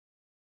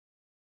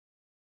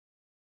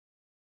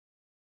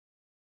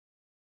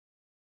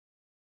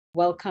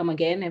Welcome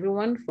again,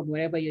 everyone, from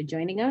wherever you're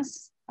joining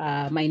us.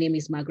 My name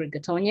is Margaret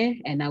Gatonye,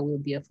 and I will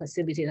be a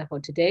facilitator for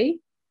today.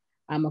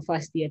 I'm a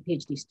first-year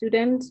Ph.D.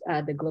 student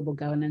at the Global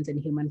Governance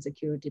and Human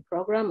Security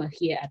Program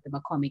here at the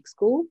McCormick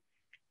School,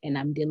 and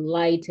I'm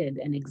delighted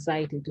and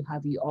excited to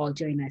have you all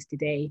join us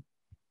today.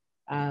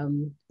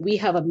 We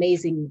have an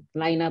amazing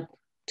lineup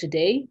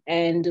today,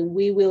 and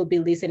we will be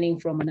listening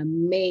from an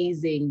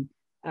amazing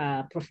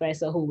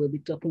professor who will be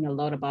talking a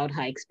lot about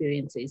her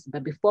experiences.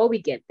 But before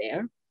we get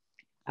there,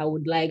 I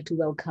would like to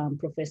welcome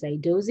Professor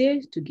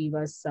Idozie to give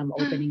us some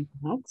opening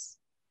remarks.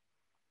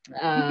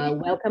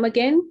 Welcome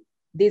again.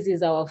 This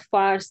is our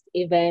first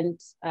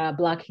event,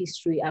 Black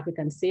History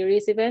African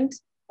Series event,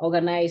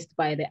 organized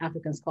by the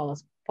African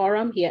Scholars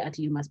Forum here at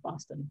UMass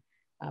Boston.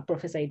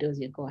 Professor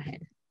Idozie, go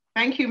ahead.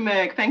 Thank you,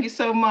 Meg. Thank you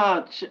so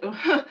much.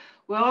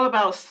 We're all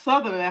about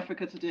Southern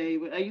Africa today.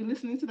 Are you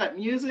listening to that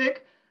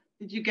music?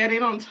 Did you get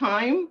in on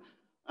time?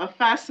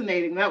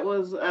 Fascinating. That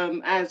was,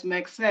 as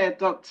Meg said,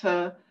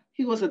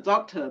 he was a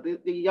doctor,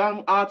 the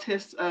young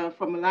artist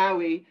from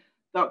Malawi,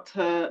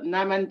 Dr.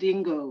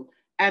 Namandingo,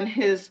 and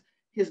his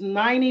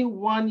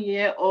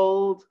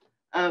 91-year-old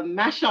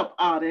mashup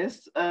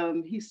artist.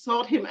 He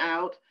sought him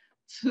out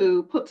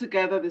to put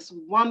together this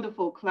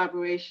wonderful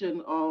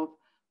collaboration of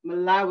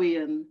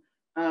Malawian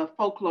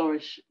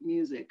folklorish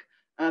music.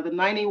 The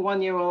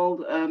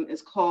 91-year-old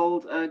is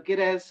called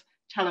Gidez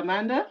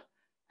Chalamanda,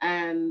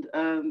 and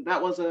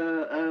that was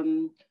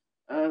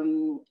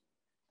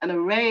an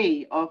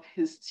array of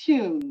his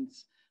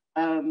tunes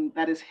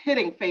that is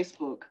hitting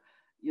Facebook.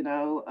 You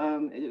know,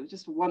 it was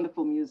just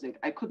wonderful music.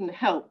 I couldn't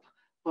help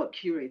but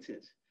curate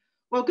it.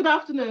 Well, good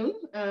afternoon,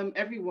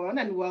 everyone,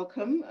 and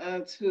welcome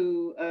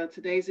to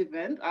today's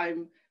event.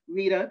 I'm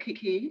Rita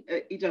Kiki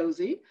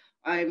Idozie.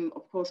 I'm,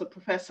 of course, a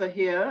professor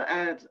here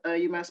at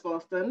UMass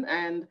Boston,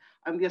 and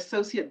I'm the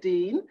Associate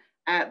Dean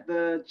at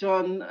the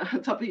John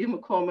W.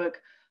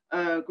 McCormick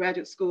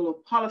Graduate School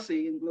of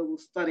Policy and Global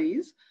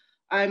Studies.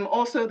 I'm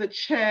also the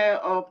chair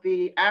of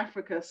the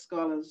Africa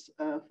Scholars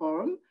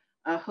Forum,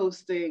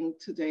 hosting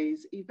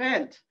today's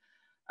event.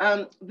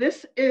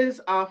 This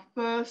is our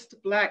first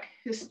Black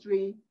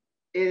History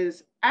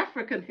is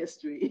African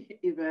History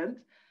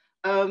event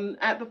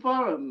at the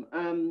forum.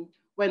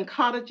 When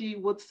Carter G.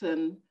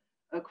 Woodson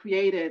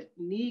created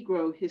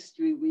Negro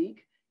History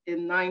Week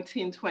in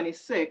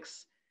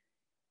 1926,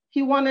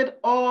 he wanted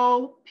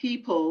all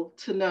people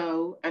to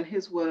know, and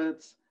his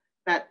words,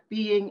 that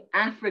being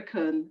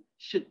African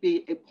should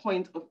be a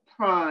point of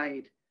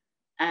pride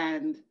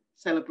and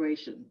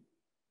celebration.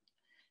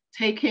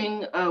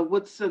 Taking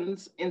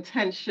Woodson's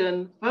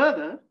intention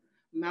further,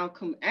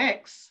 Malcolm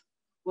X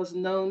was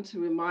known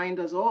to remind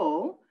us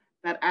all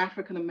that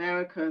African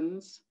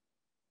Americans,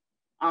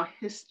 our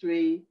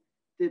history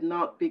did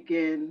not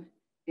begin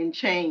in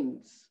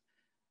chains.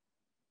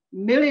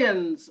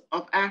 Millions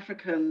of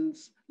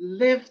Africans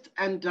lived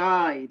and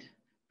died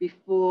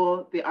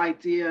before the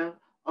idea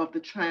of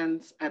the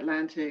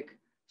transatlantic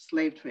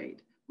slave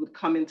trade would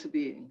come into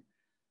being.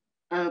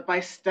 By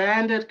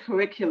standard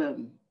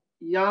curriculum,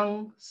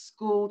 young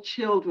school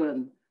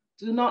children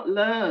do not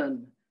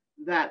learn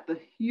that the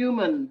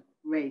human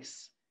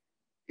race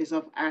is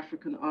of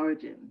African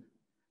origin.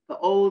 The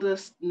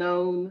oldest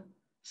known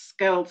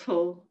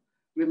skeletal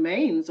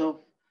remains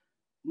of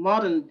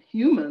modern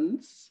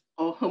humans,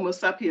 or Homo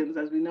sapiens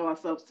as we know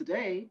ourselves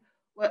today,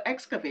 were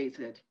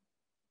excavated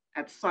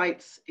at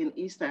sites in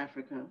East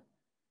Africa.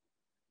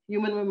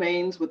 Human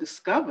remains were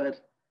discovered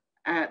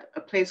at a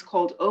place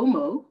called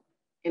Omo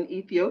in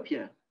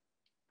Ethiopia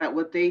that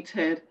were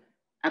dated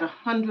at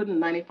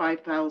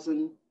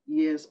 195,000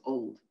 years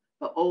old,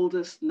 the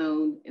oldest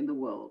known in the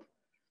world.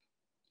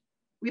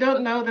 We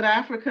don't know that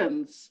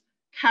Africans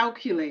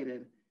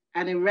calculated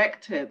and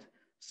erected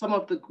some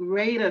of the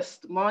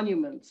greatest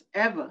monuments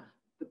ever,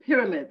 the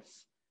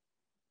pyramids,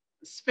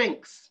 the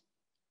Sphinx,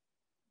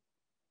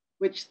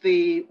 which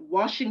the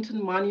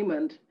Washington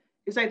Monument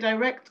is a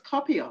direct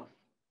copy of,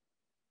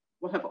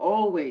 what have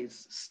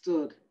always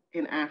stood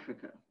in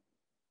Africa.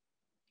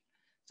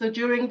 So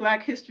during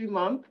Black History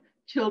Month,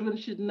 children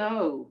should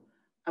know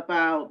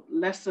about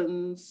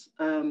lessons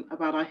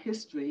about our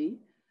history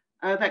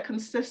that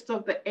consist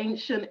of the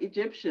ancient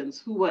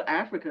Egyptians who were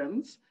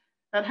Africans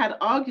that had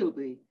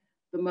arguably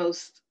the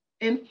most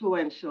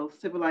influential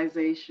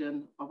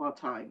civilization of our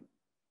time.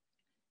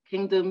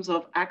 Kingdoms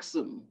of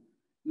Aksum,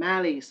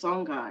 Mali,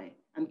 Songhai,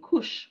 and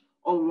Kush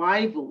all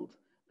rivaled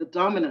the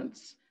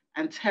dominance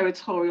and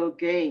territorial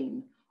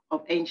gain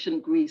of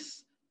ancient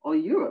Greece or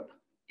Europe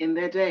in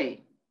their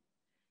day.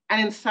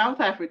 And in South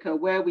Africa,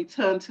 where we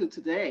turn to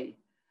today,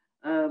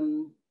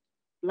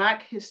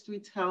 Black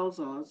history tells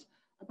us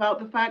about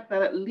the fact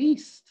that at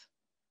least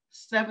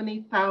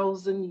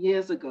 70,000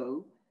 years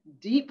ago,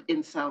 deep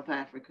in South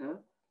Africa,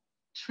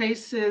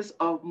 traces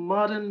of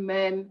modern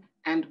men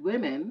and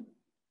women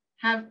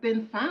have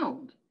been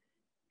found.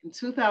 In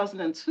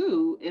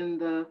 2002, in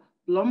the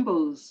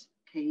Blombos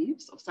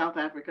caves of South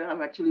Africa,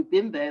 I've actually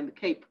been there in the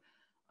Cape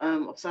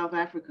of South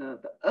Africa,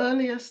 the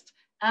earliest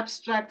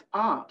abstract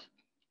art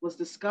was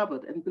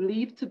discovered and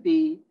believed to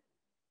be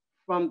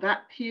from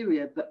that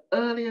period, the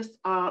earliest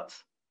art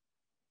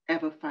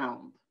ever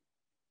found.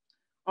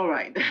 All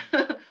right,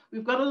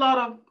 we've got a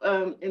lot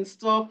of in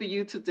store for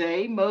you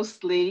today,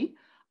 mostly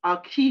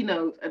our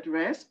keynote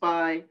address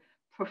by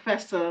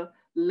Professor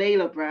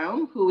Layla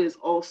Brown, who is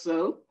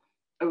also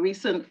a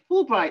recent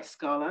Fulbright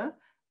scholar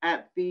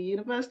at the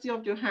University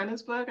of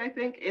Johannesburg, I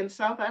think, in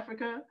South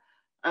Africa.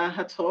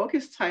 Her talk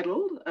is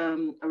titled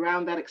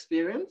Around That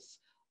Experience,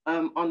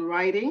 on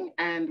Writing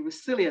and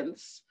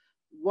Resilience,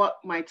 What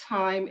My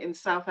Time in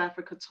South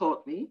Africa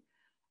Taught Me,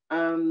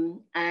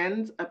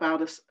 and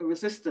about a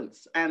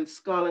resistance and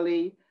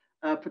scholarly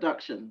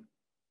production.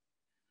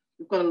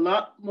 We've got a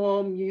lot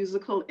more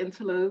musical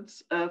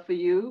interludes for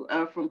you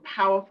from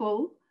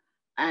powerful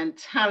and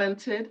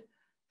talented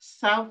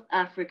South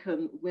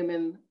African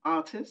women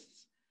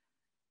artists.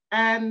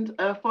 And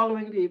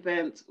following the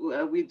event,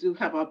 we do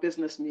have our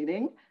business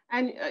meeting,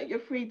 and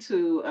you're free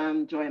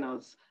to join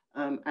us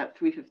at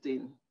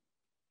 3:15.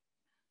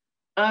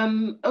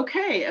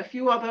 Okay, a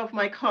few other of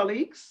my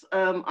colleagues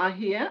are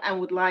here and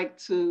would like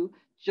to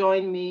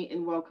join me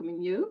in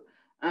welcoming you.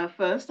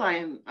 First,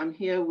 I'm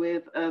here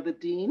with the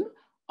Dean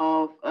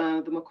of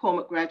the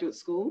McCormick Graduate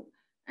School,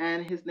 and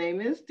his name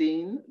is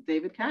Dean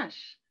David Cash.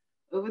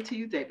 Over to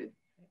you, David.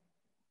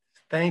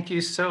 Thank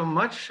you so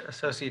much,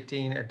 Associate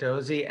Dean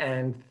Edozie,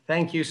 and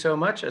thank you so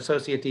much,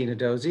 Associate Dean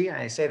Edozie.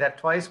 I say that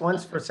twice,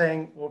 once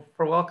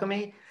for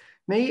welcoming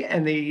me,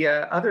 and the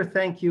other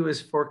thank you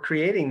is for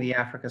creating the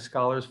Africa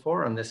Scholars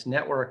Forum, this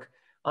network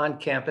on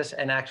campus,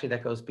 and actually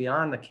that goes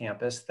beyond the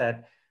campus,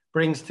 that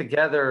brings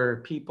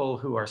together people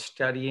who are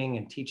studying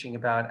and teaching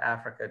about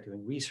Africa,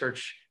 doing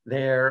research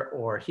there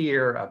or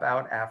here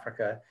about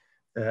Africa,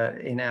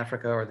 in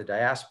Africa or the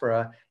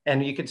diaspora.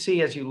 And you can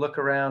see as you look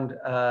around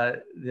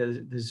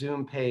the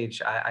Zoom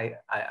page,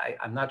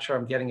 I'm not sure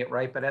I'm getting it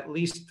right, but at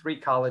least 3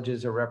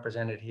 colleges are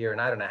represented here,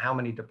 and I don't know how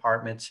many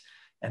departments,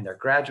 and their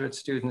graduate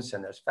students,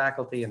 and there's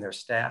faculty and their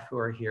staff who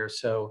are here.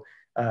 So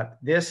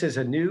this is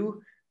a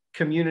new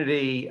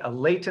community, a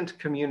latent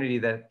community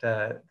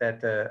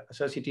that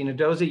Associate Dean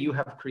Edozie, you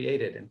have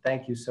created, and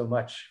thank you so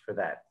much for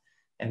that.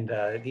 And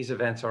these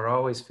events are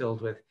always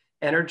filled with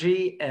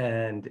energy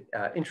and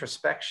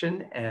introspection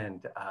and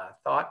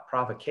thought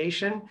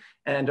provocation,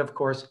 and of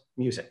course,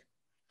 music.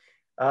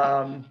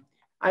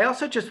 I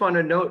also just want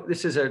to note,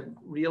 this is a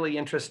really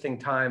interesting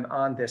time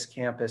on this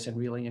campus and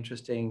really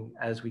interesting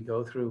as we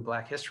go through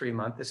Black History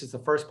Month. This is the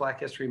first Black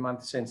History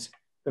Month since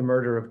the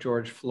murder of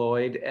George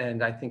Floyd.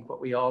 And I think what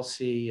we all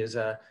see is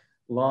a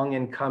long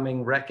and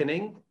coming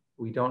reckoning.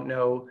 We don't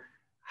know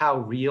how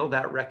real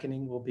that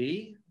reckoning will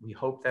be. We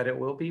hope that it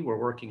will be.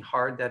 We're working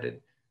hard that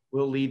it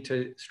will lead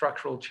to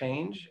structural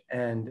change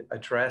and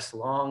address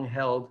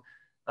long-held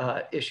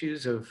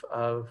issues of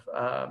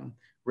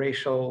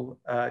racial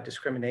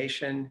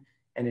discrimination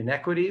and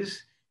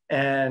inequities.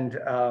 And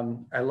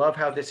I love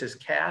how this is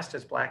cast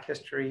as Black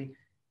History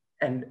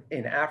and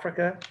in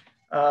Africa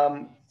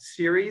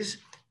series.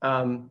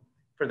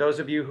 For those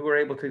of you who were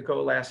able to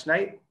go last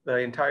night, the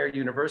entire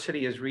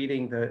university is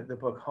reading the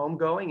book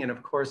Homegoing. And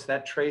of course,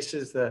 that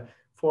traces the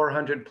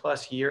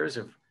 400+ years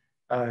of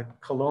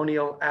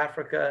colonial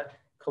Africa,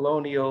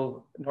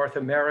 colonial North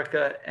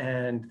America,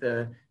 and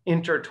the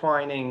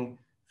intertwining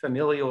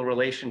familial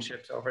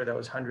relationships over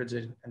those hundreds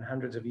and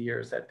hundreds of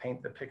years that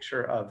paint the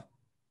picture of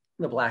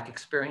the Black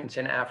experience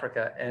in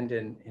Africa and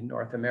in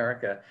North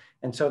America.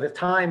 And so the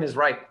time is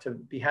right to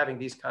be having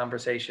these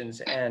conversations.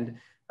 And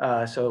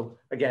so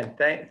again,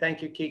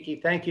 thank you, Kiki.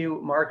 Thank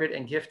you, Margaret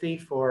and Gifty,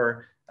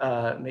 for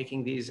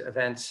making these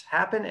events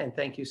happen. And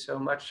thank you so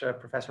much,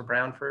 Professor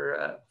Brown,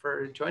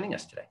 for joining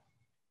us today.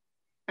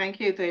 Thank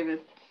you,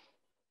 David.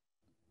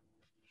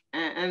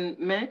 And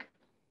Meg?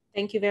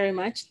 Thank you very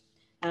much,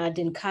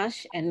 Dean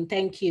Cash, and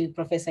thank you,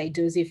 Professor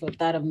Edozie, for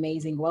that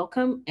amazing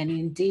welcome. And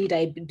indeed,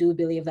 I do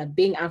believe that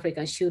being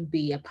African should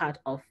be a part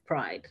of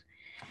pride.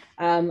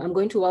 I'm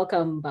going to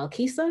welcome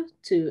Balkisa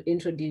to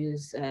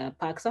introduce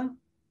Paksa.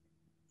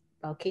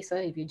 Balkisa,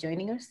 if you're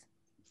joining us.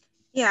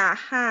 Yeah,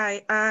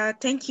 hi.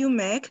 Thank you,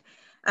 Meg.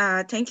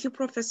 Thank you,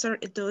 Professor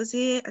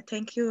Edozie.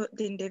 Thank you,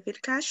 Dean David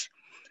Cash.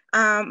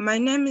 My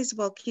name is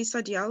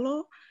Balkisa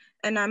Diallo,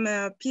 and I'm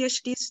a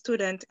PhD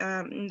student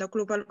in the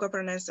Global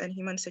Governance and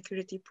Human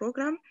Security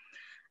Program.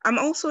 I'm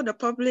also the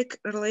Public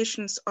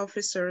Relations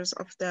Officers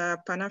of the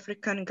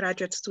Pan-African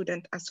Graduate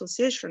Student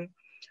Association,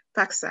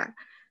 PACSA.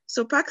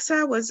 So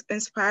PACSA was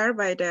inspired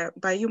by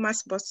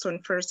UMass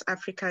Boston First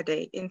Africa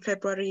Day in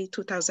February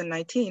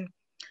 2019.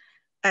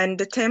 And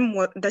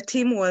the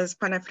theme was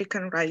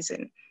Pan-African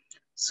Rising.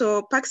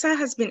 So PACSA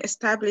has been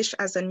established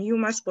as a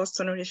UMass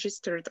Boston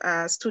registered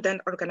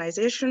student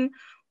organization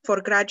for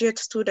graduate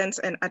students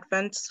and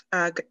advanced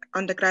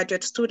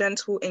undergraduate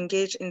students who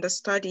engage in the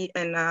study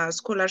and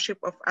scholarship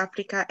of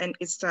Africa and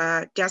its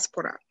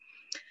diaspora.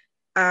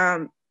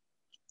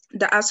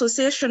 The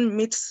association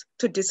meets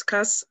to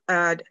discuss,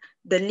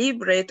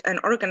 deliberate and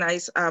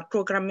organize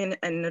programming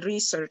and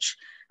research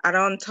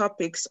around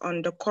topics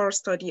on the core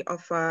study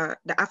of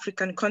the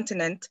African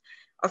continent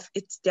of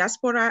its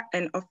diaspora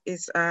and of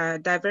its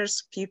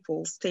diverse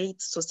people,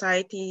 states,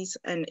 societies,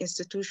 and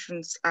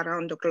institutions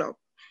around the globe.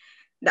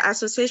 The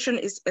association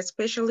is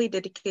especially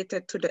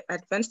dedicated to the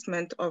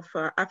advancement of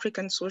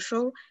African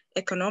social,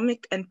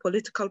 economic, and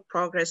political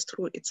progress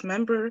through its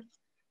member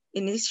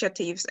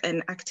initiatives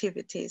and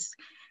activities.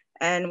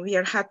 And we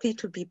are happy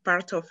to be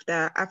part of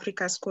the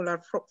Africa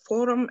Scholar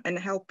Forum and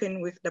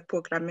helping with the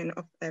programming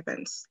of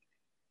events.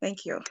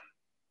 Thank you.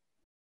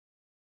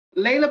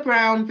 Layla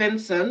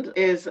Brown-Vincent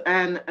is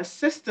an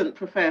assistant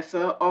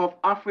professor of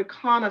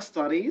Africana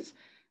studies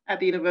at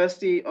the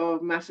University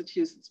of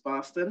Massachusetts,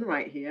 Boston,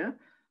 right here.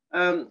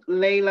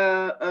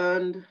 Layla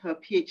earned her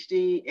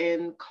Ph.D.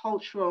 in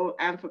cultural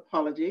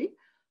anthropology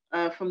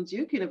from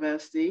Duke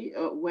University,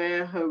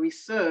 where her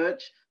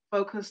research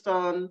focused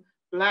on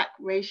Black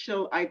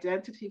racial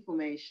identity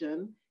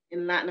formation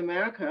in Latin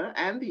America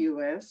and the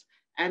US,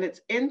 and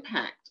its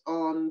impact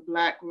on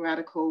Black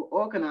radical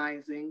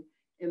organizing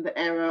in the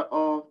era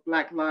of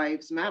Black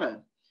Lives Matter.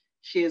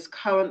 She is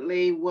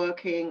currently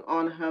working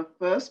on her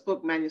first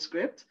book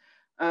manuscript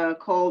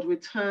called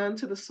Return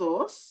to the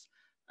Source,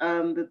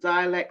 the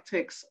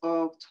dialectics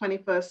of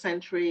 21st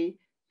century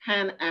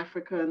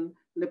Pan-African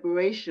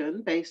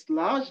liberation, based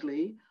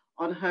largely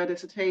on her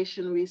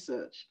dissertation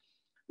research.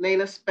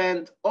 Layla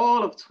spent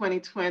all of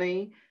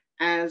 2020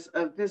 as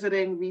a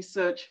visiting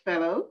research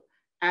fellow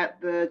at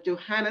the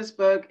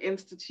Johannesburg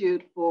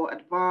Institute for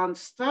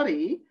Advanced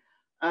Study,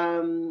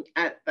 and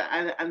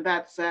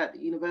that's at the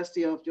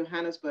University of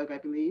Johannesburg, I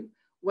believe,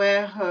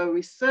 where her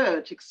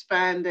research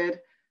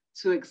expanded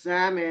to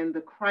examine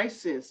the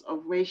crisis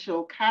of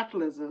racial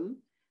capitalism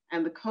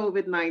and the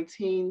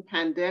COVID-19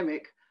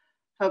 pandemic.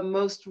 Her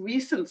most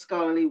recent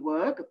scholarly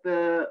work,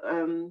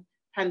 The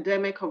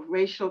Pandemic of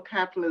Racial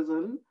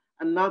Capitalism,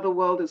 Another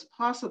World is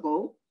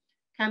Possible,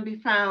 can be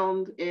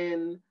found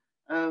in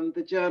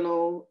the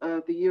journal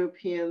The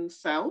European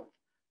South,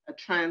 a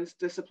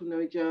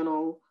transdisciplinary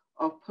journal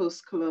of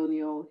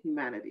post-colonial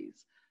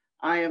humanities.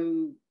 I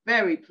am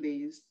very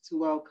pleased to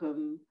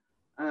welcome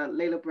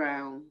Layla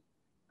Brown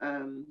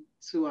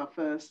to our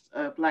first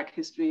Black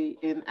History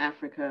in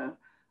Africa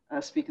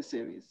speaker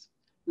series.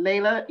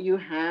 Layla, you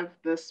have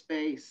the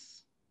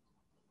space.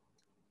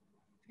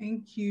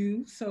 Thank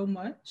you so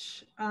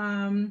much.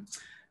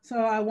 So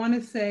I want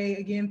to say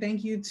again,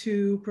 thank you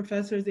to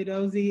Professors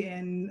Edozie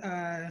and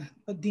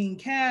Dean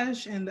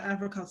Cash and the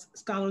Africa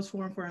Scholars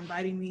Forum for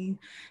inviting me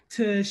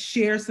to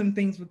share some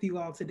things with you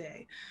all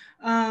today.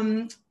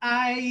 When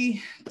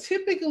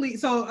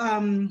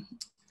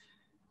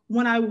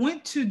I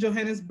went to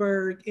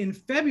Johannesburg in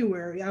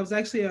February, I was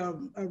actually a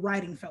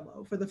writing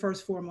fellow for the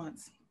first 4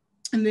 months.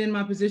 And then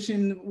my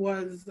position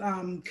was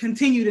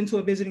continued into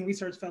a visiting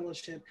research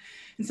fellowship.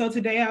 And so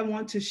today I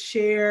want to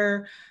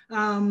share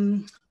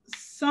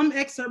some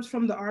excerpts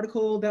from the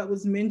article that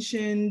was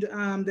mentioned,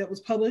 that was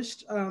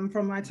published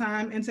from my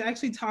time, and to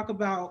actually talk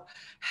about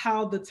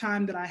how the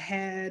time that I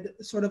had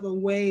sort of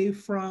away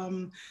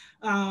from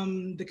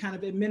the kind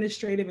of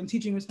administrative and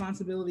teaching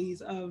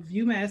responsibilities of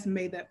UMass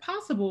made that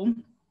possible,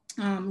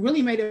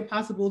 really made it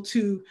possible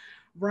to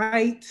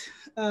write,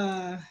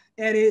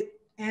 edit,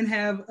 and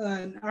have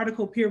an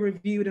article peer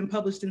reviewed and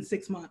published in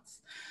 6 months.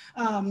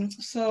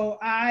 So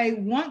I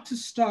want to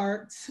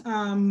start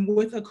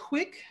with a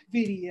quick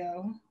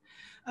video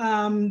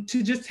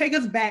to just take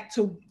us back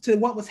to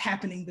what was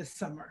happening this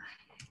summer.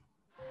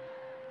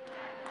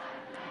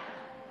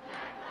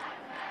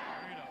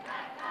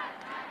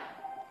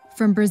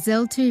 From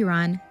Brazil to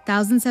Iran,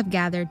 thousands have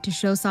gathered to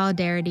show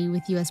solidarity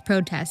with US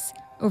protests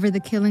over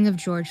the killing of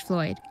George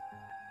Floyd.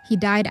 He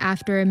died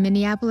after a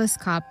Minneapolis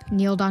cop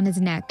kneeled on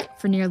his neck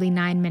for nearly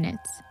 9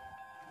 minutes.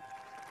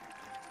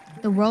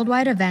 The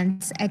worldwide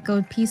events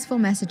echoed peaceful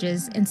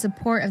messages in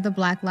support of the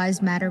Black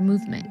Lives Matter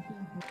movement.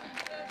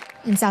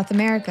 In South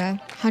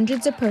America,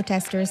 hundreds of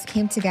protesters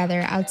came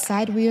together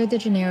outside Rio de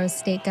Janeiro's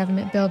state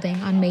government building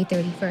on May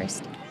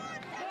 31st.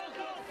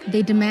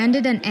 They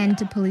demanded an end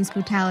to police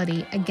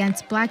brutality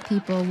against Black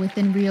people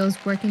within Rio's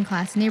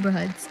working-class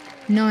neighborhoods,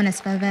 known as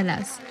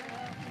favelas.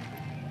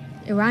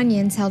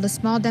 Iranians held a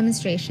small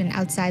demonstration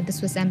outside the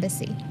Swiss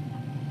embassy.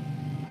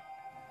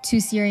 2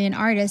 Syrian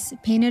artists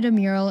painted a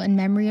mural in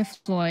memory of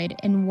Floyd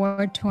in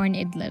war-torn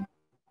Idlib.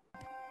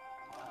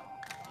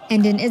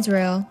 And in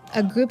Israel,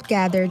 a group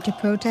gathered to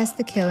protest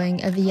the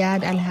killing of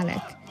Iyad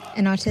al-Halak,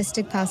 an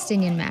autistic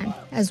Palestinian man,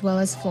 as well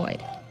as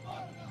Floyd.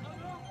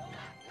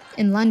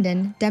 In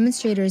London,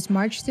 demonstrators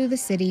marched through the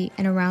city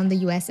and around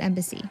the US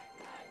embassy,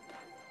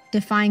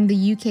 defying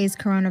the UK's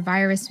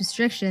coronavirus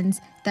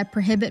restrictions that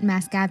prohibit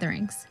mass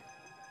gatherings.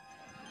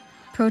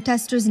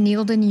 Protesters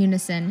kneeled in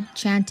unison,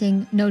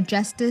 chanting "No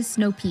justice,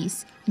 no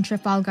peace" in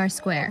Trafalgar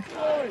Square.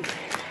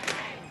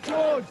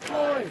 George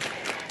Floyd!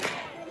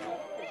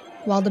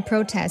 While the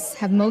protests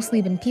have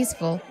mostly been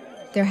peaceful,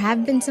 there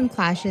have been some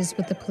clashes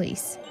with the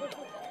police.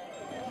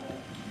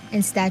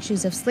 And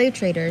statues of slave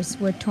traders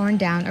were torn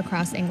down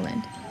across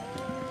England.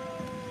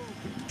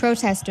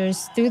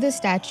 Protesters threw the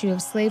statue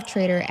of slave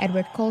trader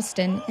Edward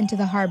Colston into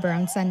the harbor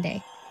on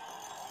Sunday.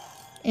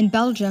 In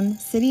Belgium,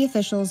 city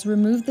officials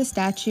removed the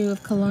statue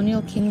of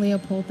colonial King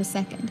Leopold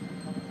II.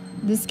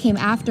 This came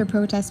after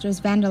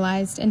protesters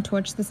vandalized and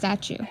torched the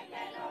statue.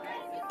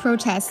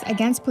 Protests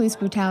against police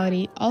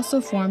brutality also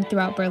formed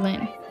throughout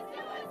Berlin.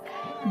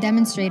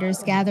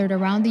 Demonstrators gathered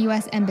around the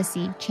U.S.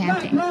 Embassy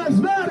chanting, "Black Lives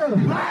Matter!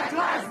 Black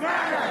Lives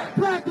Matter!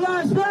 Black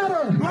Lives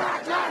Matter!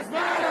 Black Lives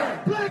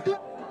Matter! Black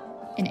Lives..."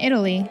 In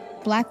Italy,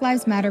 Black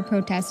Lives Matter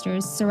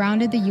protesters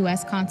surrounded the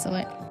U.S.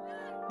 consulate.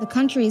 The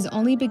country is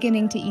only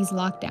beginning to ease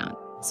lockdown,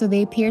 so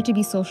they appear to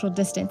be social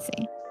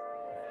distancing.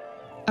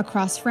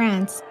 Across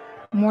France,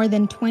 more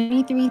than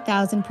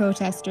 23,000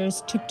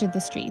 protesters took to the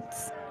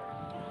streets.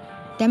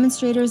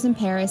 Demonstrators in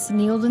Paris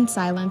kneeled in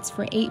silence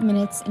for 8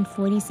 minutes and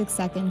 46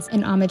 seconds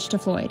in homage to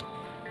Floyd.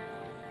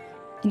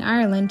 In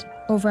Ireland,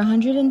 over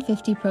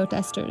 150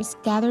 protesters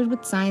gathered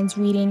with signs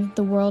reading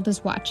 "The world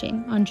is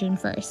watching" on June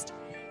 1st.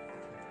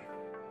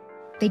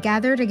 They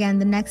gathered again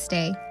the next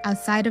day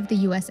outside of the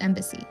U.S.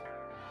 Embassy.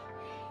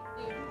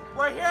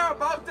 We're here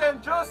about the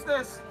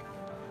injustice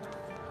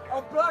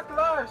of Black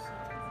lives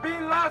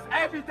being lost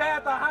every day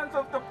at the hands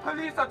of the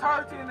police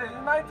authority in the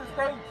United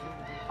States,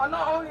 and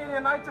not only in the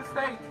United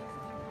States.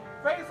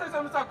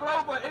 Racism is a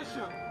global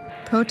issue.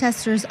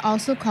 Protesters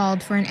also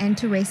called for an end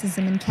to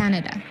racism in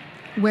Canada,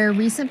 where a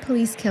recent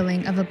police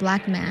killing of a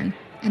Black man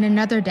and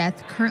another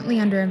death currently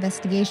under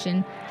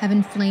investigation have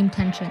inflamed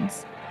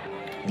tensions.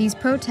 These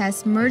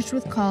protests merged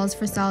with calls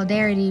for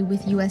solidarity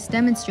with U.S.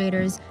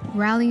 demonstrators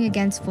rallying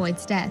against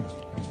Floyd's death.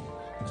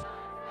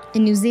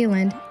 In New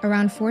Zealand,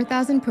 around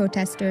 4,000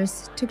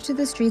 protesters took to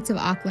the streets of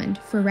Auckland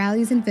for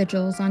rallies and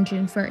vigils on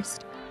June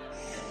 1st.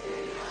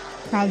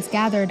 Crowds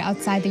gathered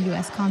outside the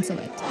U.S.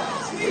 consulate.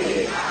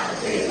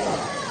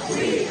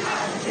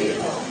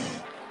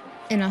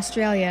 In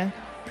Australia,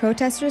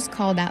 protesters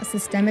called out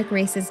systemic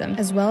racism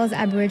as well as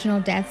Aboriginal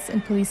deaths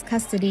in police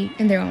custody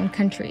in their own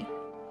country.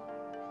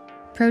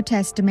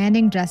 Protests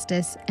demanding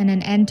justice and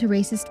an end to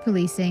racist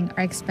policing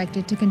are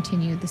expected to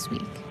continue this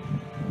week.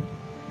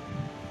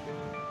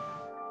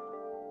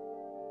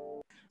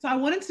 So I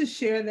wanted to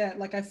share that,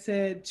 like I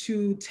said,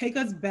 to take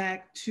us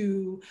back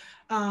to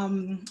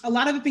a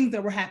lot of the things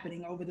that were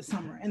happening over the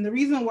summer. And the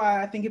reason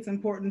why I think it's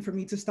important for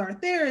me to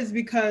start there is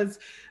because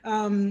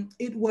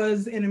it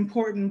was an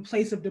important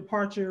place of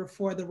departure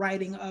for the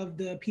writing of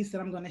the piece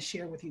that I'm going to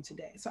share with you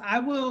today. So I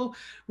will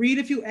read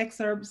a few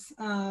excerpts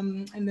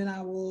and then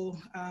I will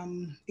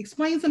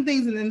explain some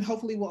things, and then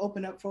hopefully we'll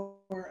open up for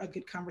a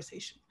good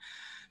conversation.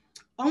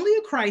 Only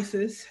a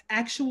crisis,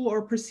 actual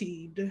or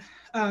perceived,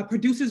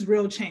 produces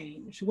real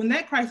change. When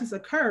that crisis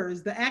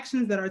occurs, the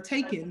actions that are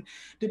taken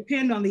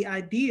depend on the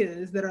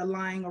ideas that are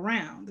lying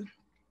around.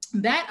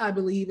 That, I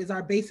believe, is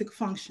our basic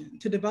function: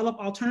 to develop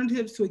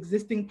alternatives to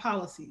existing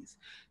policies,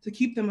 to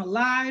keep them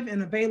alive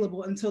and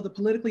available until the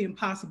politically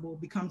impossible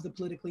becomes the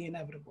politically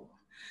inevitable.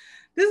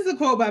 This is a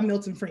quote by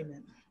Milton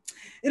Friedman.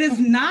 It is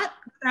not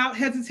without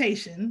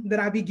hesitation that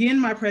I begin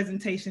my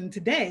presentation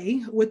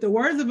today with the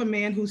words of a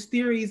man whose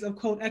theories of,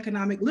 quote,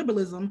 economic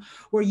liberalism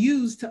were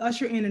used to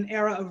usher in an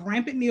era of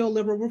rampant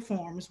neoliberal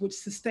reforms which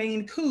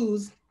sustained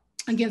coups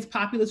against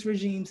populist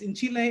regimes in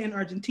Chile and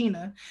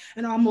Argentina,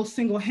 and almost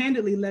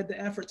single-handedly led the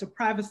effort to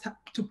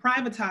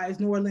privatize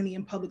New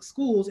Orleanian public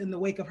schools in the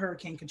wake of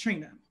Hurricane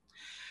Katrina.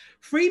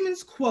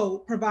 Friedman's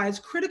quote provides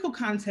critical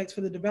context for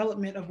the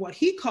development of what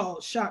he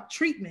called shock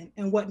treatment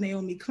and what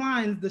Naomi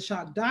Klein's The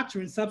Shock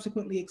Doctrine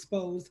subsequently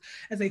exposed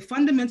as a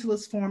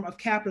fundamentalist form of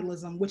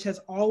capitalism, which has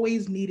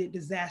always needed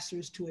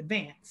disasters to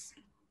advance.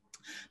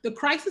 The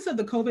crisis of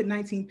the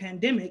COVID-19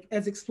 pandemic,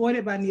 as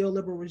exploited by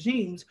neoliberal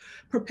regimes,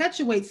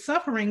 perpetuates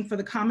suffering for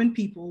the common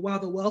people, while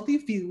the wealthy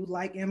few,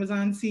 like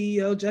Amazon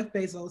CEO Jeff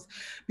Bezos,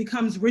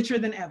 becomes richer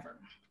than ever.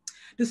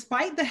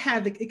 Despite the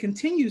havoc it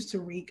continues to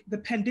wreak, the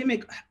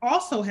pandemic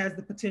also has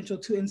the potential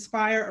to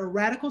inspire a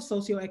radical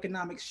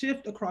socioeconomic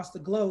shift across the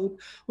globe,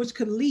 which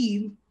could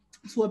lead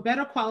to a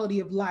better quality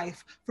of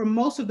life for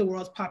most of the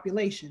world's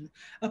population,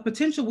 a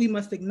potential we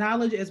must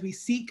acknowledge as we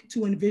seek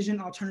to envision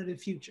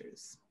alternative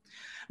futures.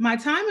 My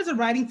time as a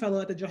writing fellow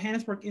at the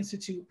Johannesburg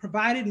Institute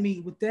provided me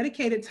with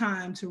dedicated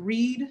time to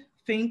read,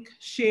 think,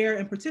 share,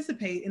 and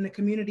participate in the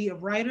community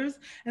of writers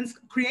and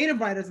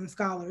creative writers and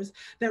scholars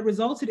that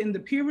resulted in the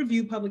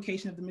peer-reviewed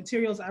publication of the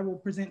materials I will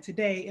present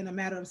today in a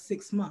matter of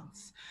 6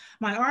 months.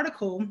 My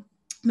article,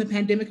 The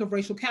Pandemic of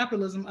Racial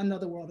Capitalism,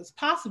 Another World is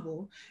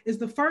Possible, is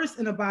the first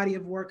in a body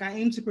of work I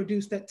aim to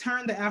produce that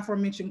turned the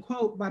aforementioned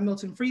quote by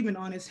Milton Friedman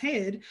on its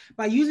head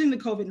by using the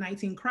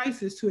COVID-19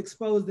 crisis to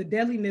expose the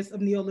deadliness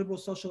of neoliberal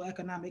social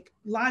economic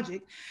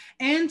logic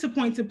and to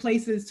point to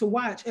places to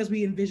watch as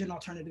we envision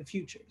alternative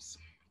futures.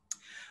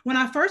 When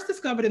I first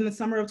discovered in the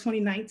summer of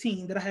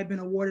 2019 that I had been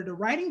awarded a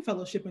writing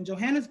fellowship in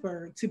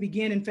Johannesburg to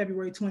begin in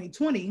February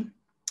 2020,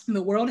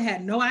 the world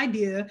had no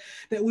idea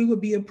that we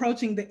would be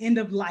approaching the end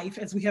of life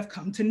as we have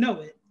come to know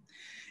it.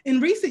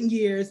 In recent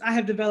years, I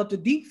have developed a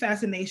deep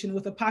fascination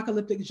with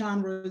apocalyptic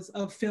genres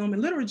of film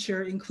and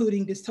literature,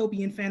 including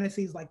dystopian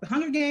fantasies like The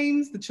Hunger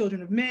Games, The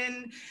Children of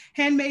Men,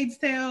 Handmaid's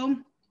Tale,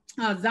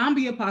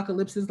 zombie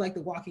apocalypses like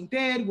The Walking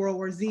Dead, World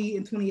War Z,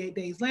 and 28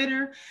 Days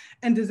Later,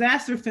 and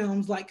disaster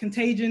films like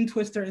Contagion,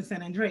 Twister, and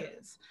San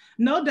Andreas.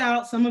 No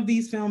doubt some of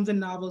these films and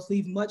novels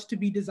leave much to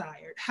be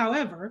desired.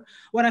 However,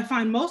 what I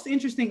find most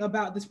interesting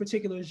about this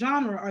particular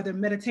genre are their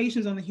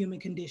meditations on the human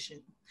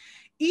condition.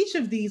 Each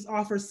of these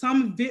offers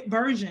some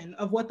version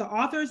of what the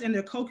authors and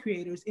their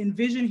co-creators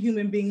envision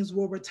human beings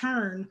will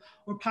return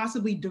or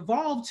possibly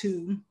devolve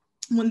to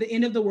when the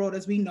end of the world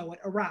as we know it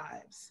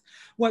arrives.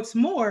 What's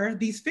more,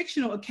 these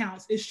fictional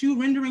accounts eschew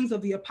renderings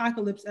of the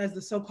apocalypse as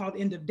the so-called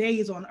end of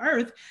days on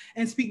Earth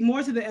and speak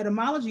more to the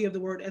etymology of the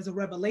word as a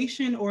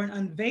revelation or an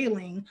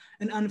unveiling,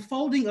 an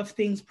unfolding of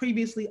things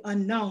previously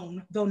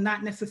unknown, though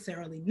not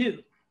necessarily new.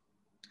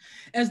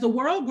 As the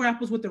world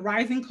grapples with the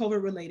rising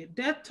COVID-related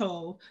death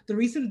toll, the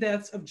recent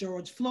deaths of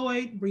George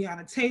Floyd,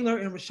 Breonna Taylor,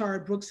 and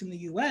Rayshard Brooks in the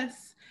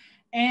US,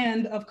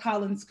 and of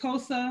Collins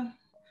Kosa,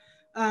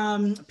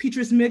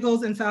 Petrus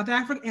Miggles in South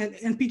Africa,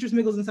 and Petrus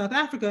Miggles in South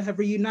Africa have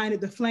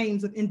reunited the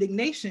flames of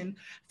indignation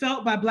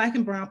felt by Black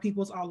and Brown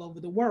peoples all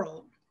over the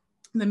world.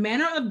 The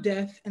manner of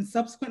death and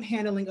subsequent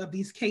handling of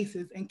these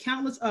cases and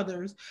countless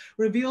others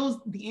reveals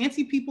the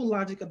anti-people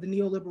logic of the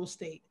neoliberal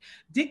state,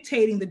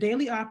 dictating the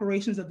daily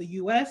operations of the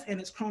US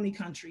and its crony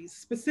countries,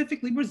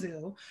 specifically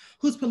Brazil,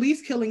 whose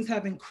police killings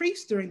have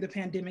increased during the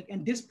pandemic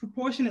and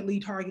disproportionately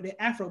targeted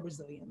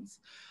Afro-Brazilians.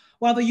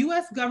 While the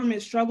US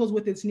government struggles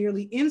with its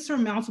nearly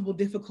insurmountable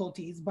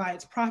difficulties by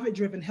its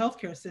profit-driven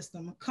healthcare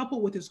system,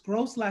 coupled with its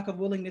gross lack of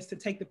willingness to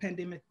take the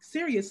pandemic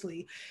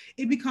seriously,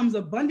 it becomes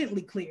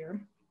abundantly clear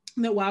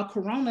that while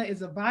Corona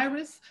is a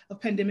virus of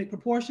pandemic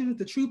proportions,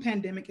 the true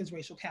pandemic is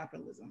racial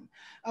capitalism.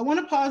 I want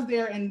to pause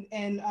there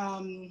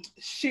and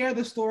share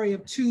the story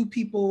of two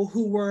people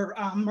who were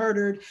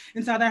murdered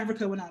in South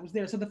Africa when I was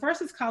there. So the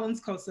first is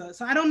Collins Kosa.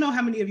 So I don't know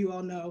how many of you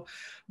all know,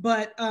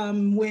 but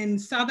when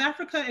South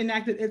Africa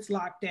enacted its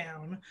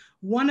lockdown,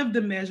 one of the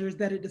measures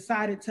that it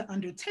decided to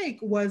undertake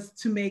was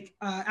to make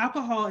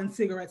alcohol and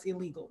cigarettes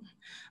illegal.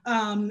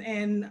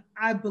 And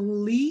I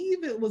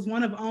believe it was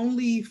one of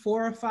only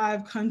 4 or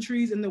 5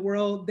 countries in the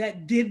world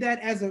that did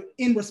that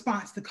in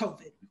response to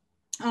COVID.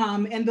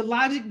 And the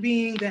logic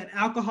being that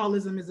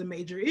alcoholism is a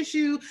major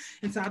issue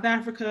in South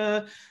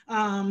Africa,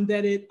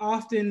 that it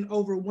often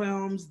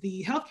overwhelms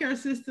the healthcare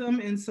system.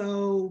 And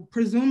so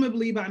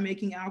presumably by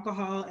making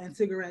alcohol and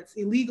cigarettes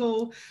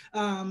illegal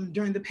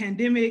during the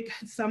pandemic,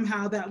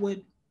 somehow that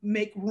would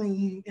make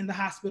room in the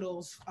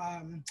hospitals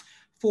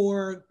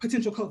for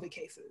potential COVID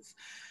cases.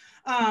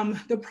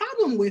 The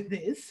problem with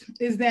this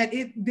is that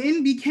it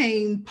then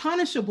became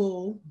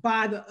punishable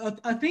by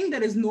a thing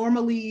that is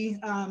normally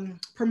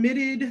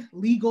permitted,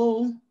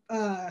 legal,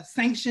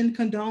 sanctioned,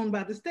 condoned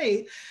by the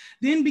state,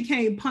 then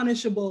became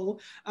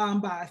punishable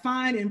by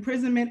fine,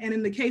 imprisonment, and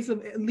in the case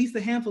of at least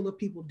a handful of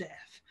people,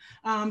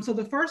 death. So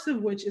the first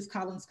of which is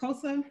Collins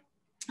Kosa,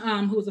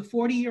 who was a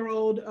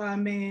 40-year-old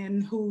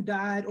man who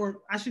died, or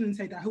I shouldn't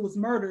say that, who was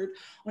murdered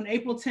on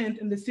April 10th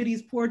in the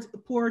city's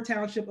poor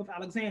township of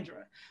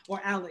Alexandra,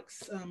 or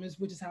Alex,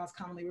 which is how it's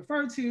commonly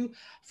referred to,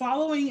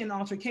 following an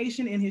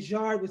altercation in his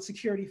yard with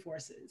security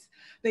forces.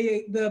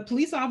 The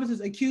police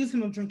officers accused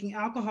him of drinking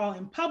alcohol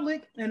in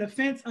public, an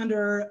offense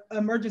under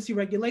emergency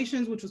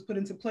regulations, which was put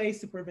into place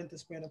to prevent the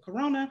spread of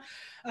corona.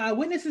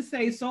 Witnesses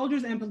say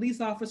soldiers and police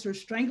officers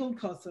strangled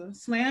Kosa,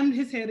 slammed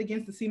his head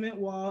against the cement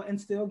wall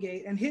and steel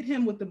gate, and hit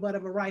him with the butt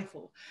of a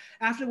rifle.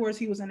 Afterwards,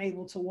 he was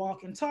unable to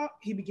walk and talk.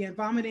 He began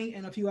vomiting,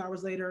 and a few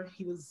hours later,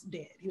 he was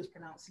dead. He was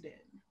pronounced dead.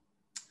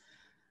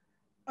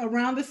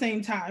 Around the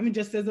same time, and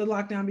just as the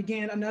lockdown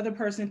began, another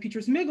person,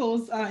 Petrus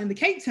Miggles, in the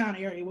Cape Town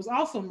area was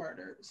also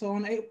murdered. So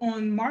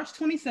on March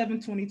 27,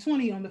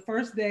 2020, on the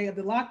first day of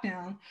the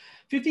lockdown,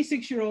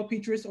 56-year-old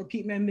Petrus, or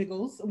Pete Man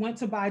Miggles, went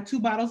to buy 2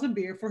 bottles of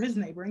beer for his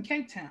neighbor in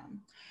Cape Town.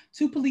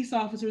 2 police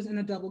officers in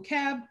a double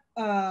cab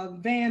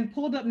van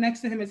pulled up next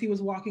to him as he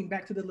was walking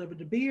back to deliver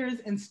the beers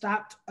and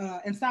stopped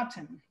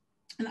him.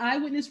 An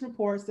eyewitness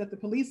reports that the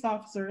police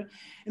officer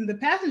in the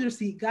passenger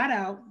seat got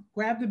out,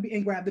 grabbed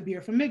the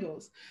beer from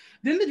Miggles.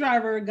 Then the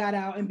driver got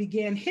out and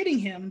began hitting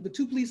him. The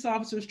 2 police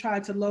officers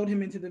tried to load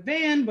him into the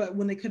van, but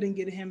when they couldn't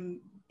get him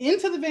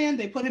into the van,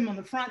 they put him on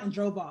the front and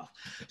drove off.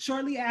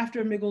 Shortly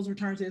after Miggles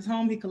returned to his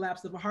home, he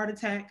collapsed of a heart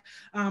attack,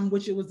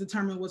 which it was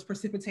determined was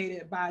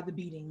precipitated by the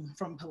beating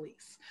from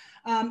police.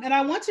 And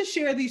I want to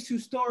share these 2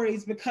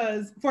 stories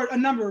because, for a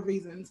number of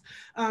reasons,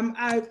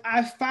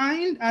 I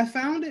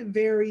found it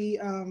very,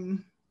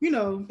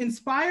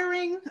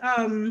 inspiring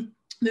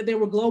that there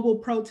were global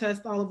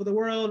protests all over the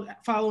world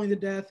following the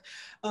death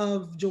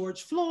of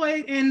George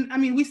Floyd. And I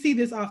mean, we see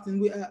this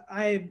often.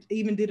 I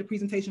even did a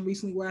presentation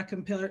recently where I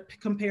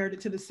compared it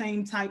to the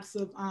same types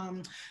of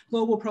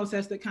global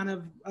protests that kind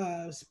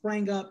of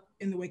sprang up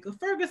in the wake of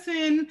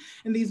Ferguson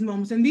in these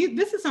moments. And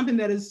this is something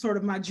that is sort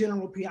of my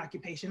general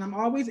preoccupation. I'm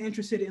always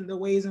interested in the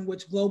ways in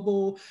which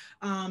global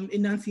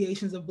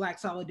enunciations of Black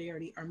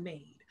solidarity are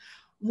made.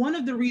 One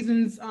of the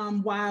reasons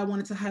why I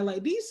wanted to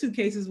highlight these 2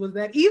 cases was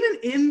that even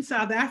in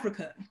South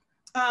Africa,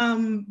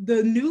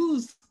 the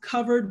news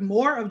covered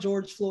more of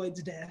George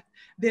Floyd's death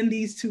than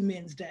these 2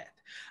 men's death.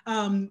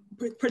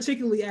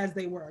 particularly as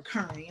they were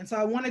occurring. And so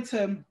I wanted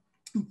to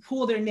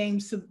pull their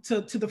names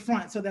to the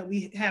front so that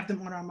we have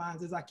them on our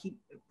minds as I keep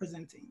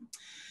presenting.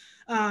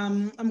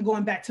 I'm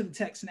going back to the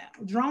text now.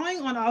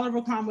 Drawing on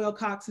Oliver Cromwell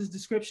Cox's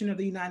description of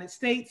the United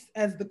States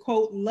as the,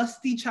 quote,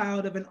 lusty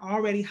child of an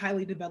already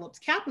highly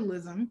developed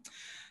capitalism,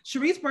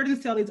 Sharice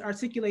Burden-Stelly's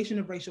articulation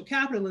of racial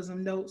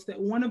capitalism notes that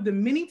one of the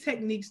many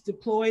techniques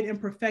deployed and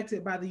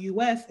perfected by the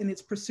US in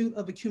its pursuit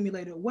of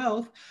accumulated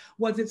wealth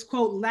was its,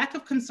 quote, lack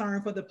of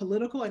concern for the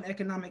political and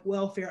economic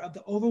welfare of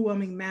the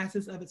overwhelming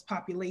masses of its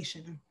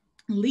population,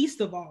 least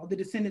of all the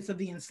descendants of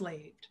the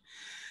enslaved.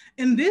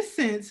 In this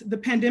sense, the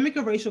pandemic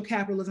of racial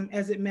capitalism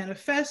as it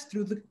manifests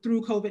through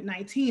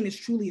COVID-19 is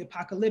truly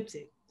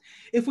apocalyptic.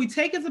 If we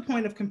take as a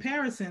point of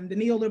comparison the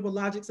neoliberal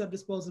logics of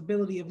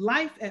disposability of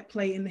life at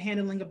play in the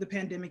handling of the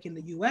pandemic in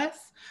the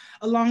US,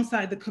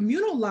 alongside the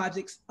communal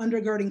logics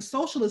undergirding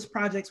socialist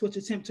projects which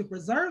attempt to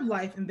preserve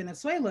life in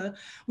Venezuela,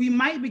 we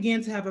might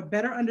begin to have a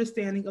better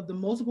understanding of the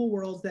multiple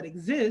worlds that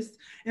exist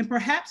and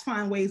perhaps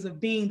find ways of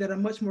being that are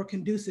much more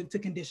conducive to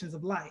conditions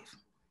of life.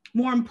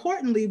 More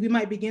importantly, we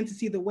might begin to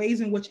see the ways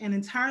in which an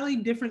entirely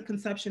different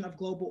conception of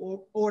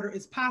global order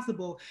is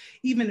possible,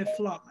 even if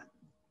flawed.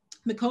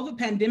 The COVID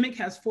pandemic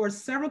has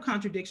forced several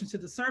contradictions to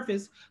the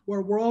surface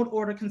where world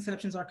order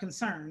conceptions are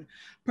concerned,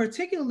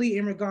 particularly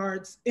in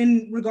regards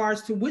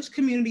to which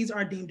communities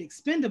are deemed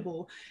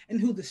expendable and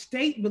who the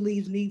state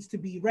believes needs to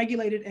be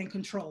regulated and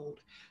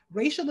controlled.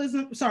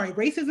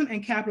 Racism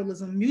and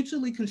capitalism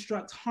mutually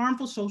construct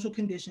harmful social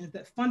conditions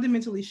that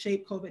fundamentally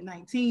shape the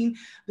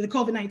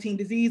COVID-19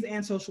 disease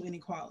and social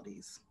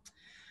inequalities.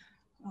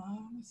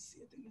 Let's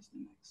see, I think that's the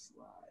next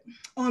slide.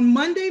 On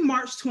Monday,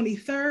 March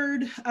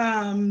 23rd,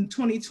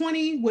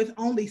 2020, with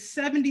only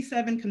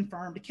 77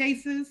 confirmed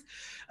cases,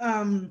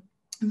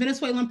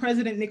 Venezuelan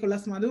President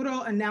Nicolas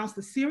Maduro announced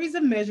a series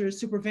of measures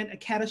to prevent a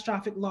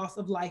catastrophic loss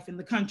of life in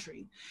the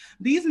country.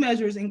 These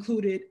measures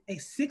included a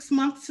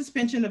 6-month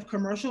suspension of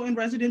commercial and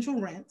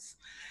residential rents,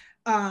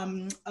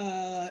 and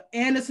a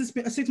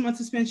 6-month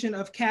suspension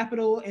of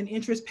capital and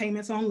interest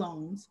payments on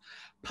loans.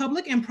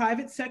 Public and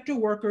private sector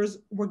workers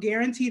were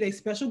guaranteed a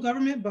special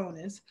government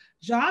bonus.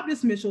 Job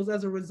dismissals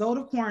as a result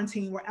of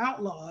quarantine were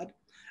outlawed.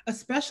 A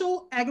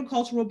special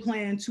agricultural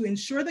plan to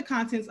ensure the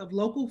contents of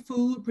local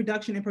food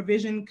production and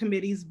provision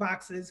committees'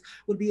 boxes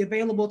would be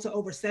available to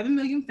over 7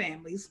 million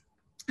families.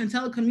 And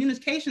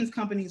telecommunications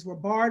companies were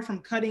barred from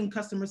cutting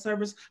customer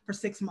service for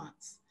 6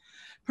 months.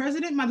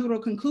 President Maduro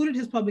concluded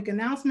his public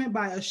announcement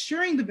by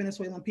assuring the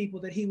Venezuelan people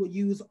that he would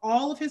use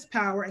all of his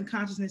power and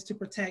consciousness to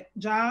protect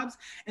jobs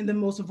and the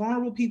most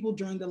vulnerable people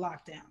during the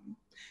lockdown.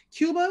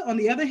 Cuba, on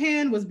the other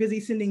hand, was busy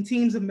sending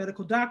teams of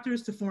medical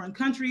doctors to foreign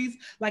countries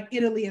like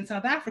Italy and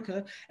South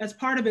Africa as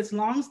part of its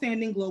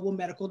longstanding global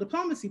medical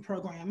diplomacy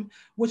program,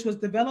 which was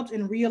developed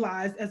and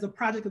realized as a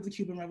project of the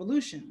Cuban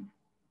Revolution.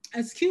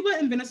 As Cuba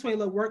and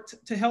Venezuela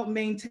worked to help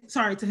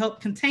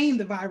contain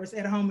the virus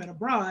at home and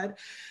abroad,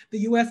 the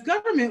US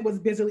government was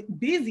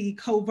busy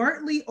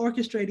covertly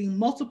orchestrating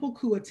multiple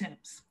coup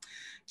attempts.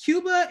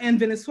 Cuba and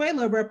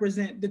Venezuela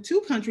represent the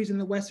 2 countries in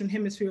the Western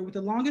Hemisphere with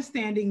the longest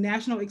standing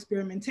national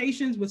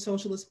experimentations with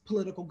socialist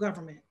political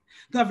governance.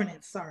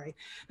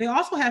 They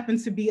also happen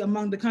to be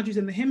among the countries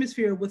in the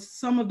hemisphere with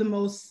some of the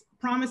most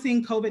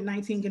promising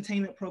COVID-19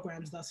 containment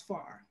programs thus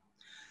far.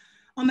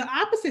 On the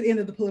opposite end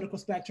of the political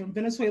spectrum,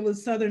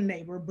 Venezuela's southern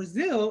neighbor,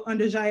 Brazil,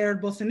 under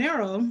Jair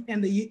Bolsonaro,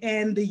 and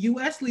the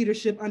US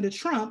leadership under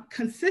Trump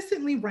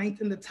consistently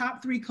ranked in the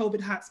top 3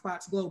 COVID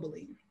hotspots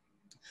globally.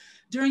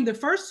 During the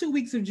first 2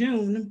 weeks of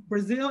June,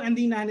 Brazil and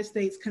the United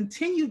States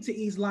continued to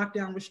ease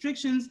lockdown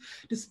restrictions,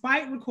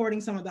 despite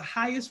recording some of the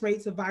highest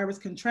rates of virus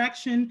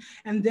contraction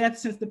and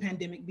deaths since the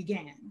pandemic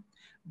began.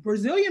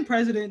 Brazilian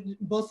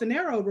President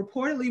Bolsonaro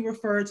reportedly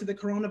referred to the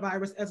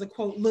coronavirus as a,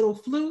 quote, little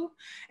flu,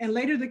 and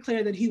later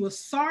declared that he was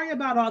sorry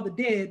about all the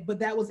dead, but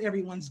that was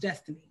everyone's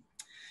destiny.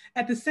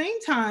 At the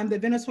same time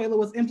that Venezuela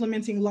was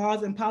implementing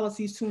laws and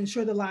policies to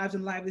ensure the lives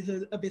and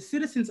livelihood of its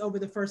citizens over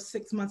the first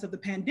 6 months of the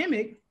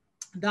pandemic,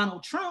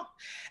 Donald Trump,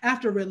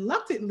 after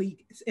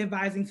reluctantly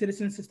advising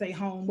citizens to stay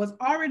home, was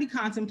already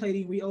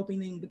contemplating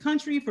reopening the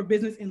country for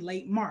business in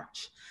late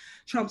March.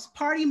 Trump's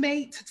party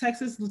mate,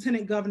 Texas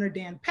Lieutenant Governor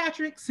Dan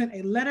Patrick, sent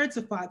a letter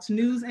to Fox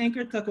News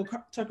anchor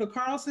Tucker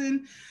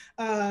Carlson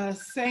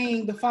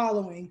saying the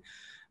following: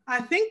 I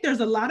think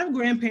there's a lot of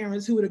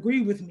grandparents who would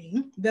agree with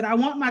me that I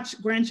want my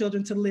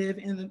grandchildren to live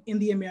in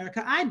the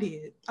America I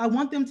did. I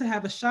want them to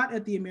have a shot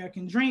at the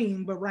American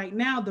dream, but right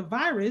now the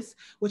virus,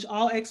 which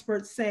all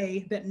experts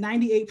say that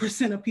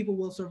 98% of people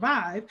will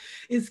survive,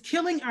 is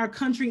killing our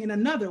country in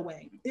another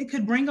way. It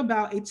could bring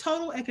about a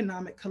total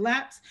economic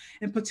collapse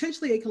and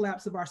potentially a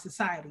collapse of our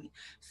society.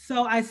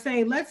 So I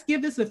say, let's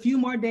give this a few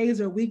more days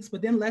or weeks,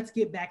 but then let's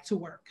get back to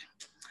work.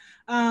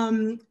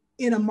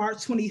 In a March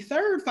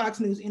 23rd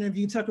Fox News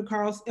interview with Tucker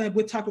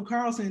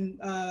Carlson,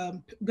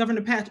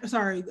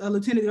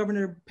 Lieutenant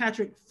Governor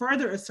Patrick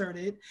further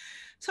asserted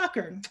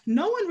Tucker,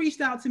 no one reached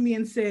out to me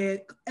and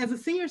said, as a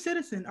senior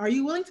citizen, are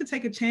you willing to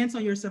take a chance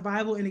on your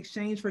survival in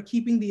exchange for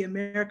keeping the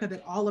America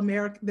that all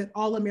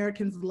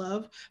Americans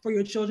love for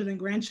your children and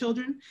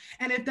grandchildren?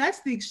 And if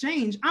that's the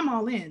exchange, I'm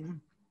all in.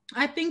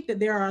 I think that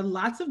there are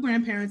lots of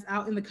grandparents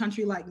out in the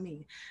country like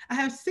me. I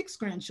have 6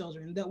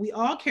 grandchildren that we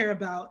all care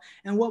about,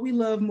 and what we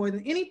love more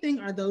than anything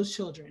are those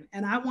children.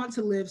 And I want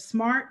to live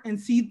smart and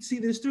see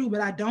this through,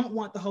 but I don't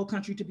want the whole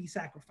country to be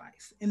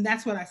sacrificed. And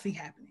that's what I see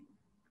happening.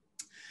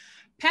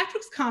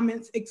 Patrick's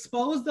comments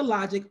expose the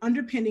logic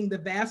underpinning the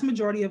vast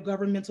majority of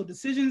governmental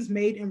decisions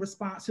made in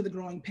response to the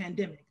growing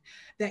pandemic,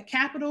 that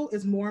capital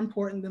is more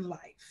important than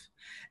life.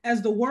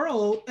 As the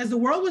world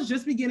was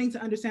just beginning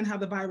to understand how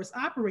the virus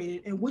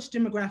operated and which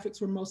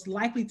demographics were most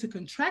likely to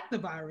contract the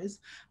virus,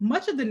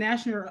 much of the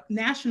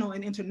national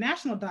and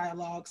international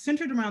dialogue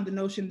centered around the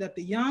notion that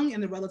the young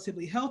and the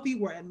relatively healthy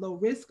were at low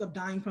risk of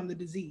dying from the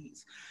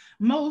disease.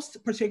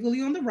 Most,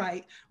 particularly on the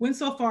right, went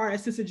so far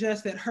as to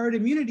suggest that herd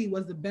immunity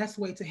was the best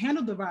way to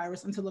handle the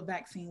virus until a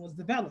vaccine was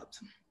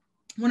developed.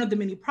 One of the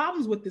many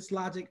problems with this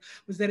logic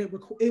was that it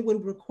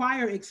would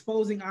require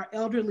exposing our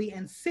elderly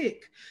and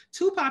sick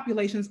to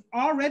populations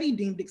already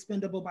deemed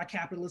expendable by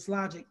capitalist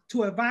logic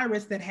to a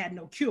virus that had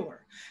no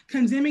cure,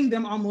 condemning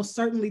them almost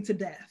certainly to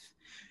death.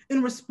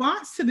 In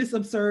response to this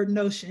absurd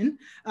notion,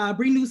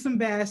 Bree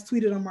Newsom-Bass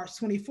tweeted on March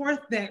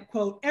 24th that,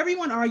 quote,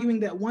 everyone arguing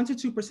that 1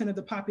 to 2% of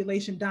the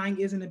population dying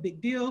isn't a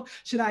big deal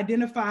should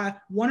identify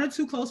 1 or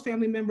 2 close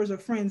family members or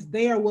friends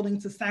they are willing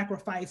to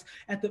sacrifice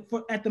at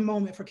the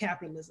moment for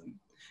capitalism.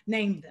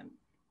 Name them.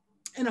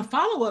 In a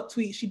follow-up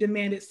tweet, she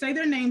demanded, say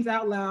their names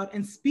out loud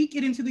and speak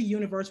it into the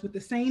universe with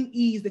the same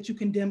ease that you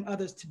condemn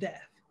others to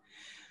death.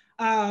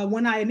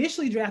 When I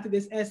initially drafted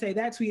this essay,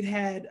 that tweet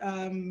had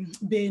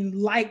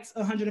been liked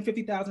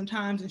 150,000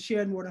 times and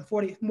shared more than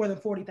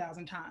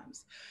 40,000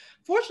 times.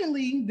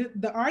 Fortunately,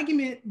 the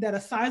argument that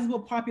a sizable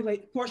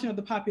portion of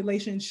the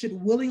population should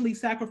willingly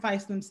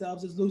sacrifice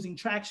themselves is losing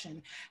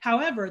traction.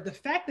 However, the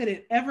fact that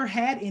it ever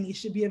had any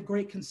should be of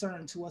great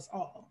concern to us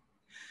all.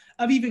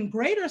 Of even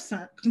greater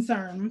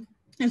concern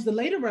is the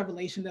later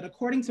revelation that,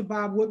 according to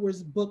Bob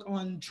Woodward's book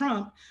on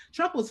Trump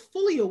was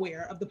fully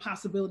aware of the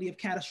possibility of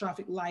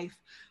catastrophic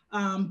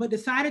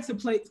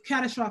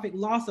catastrophic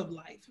loss of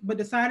life, but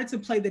decided to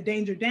play the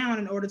danger down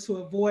in order to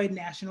avoid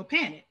national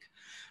panic.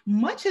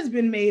 Much has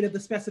been made of the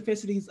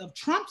specificities of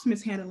Trump's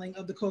mishandling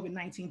of the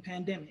COVID-19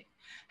 pandemic.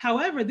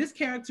 However, this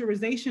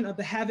characterization of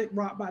the havoc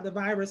wrought by the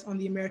virus on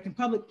the American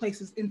public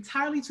places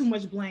entirely too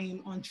much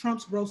blame on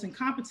Trump's gross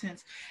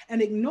incompetence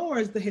and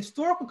ignores the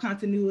historical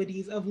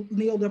continuities of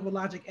neoliberal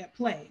logic at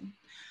play.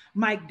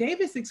 Mike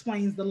Davis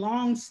explains the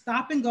long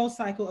stop-and-go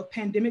cycle of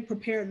pandemic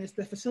preparedness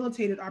that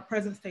facilitated our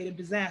present state of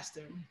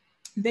disaster.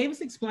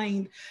 Davis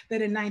explained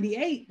that in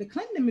 '98, the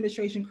Clinton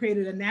administration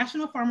created a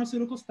national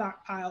pharmaceutical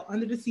stockpile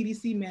under the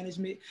CDC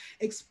management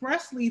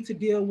expressly to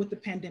deal with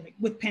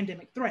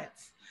pandemic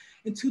threats.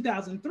 In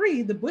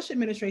 2003, the Bush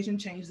administration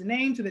changed the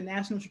name to the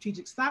National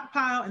Strategic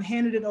Stockpile and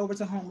handed it over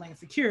to Homeland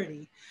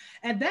Security.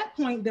 At that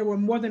point, there were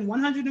more than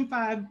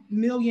 105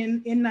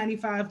 million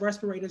N95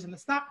 respirators in the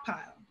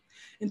stockpile.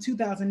 In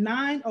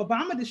 2009,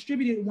 Obama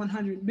distributed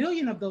 100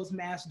 million of those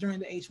masks during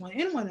the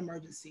H1N1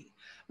 emergency.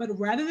 But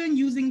rather than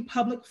using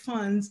public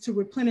funds to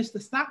replenish the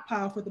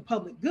stockpile for the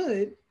public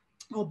good,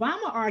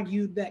 Obama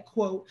argued that,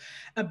 quote,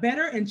 a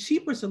better and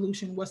cheaper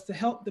solution was to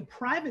help the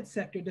private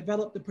sector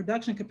develop the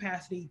production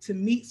capacity to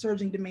meet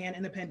surging demand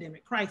in a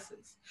pandemic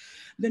crisis.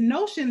 The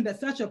notion that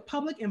such a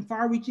public and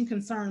far-reaching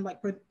concern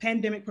like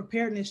pandemic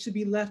preparedness should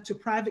be left to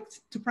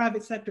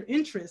private sector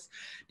interests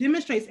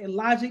demonstrates a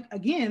logic,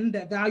 again,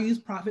 that values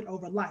profit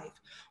over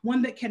life,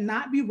 one that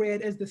cannot be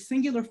read as the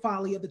singular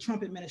folly of the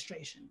Trump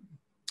administration.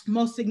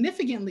 Most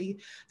significantly,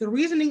 the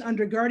reasoning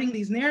undergirding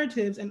these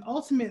narratives and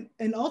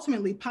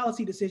ultimately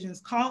policy decisions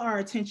call our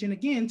attention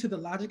again to the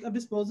logic of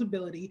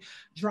disposability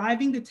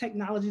driving the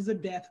technologies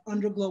of death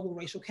under global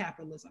racial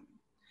capitalism.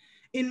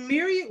 In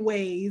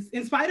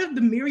spite of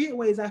the myriad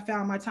ways I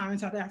found my time in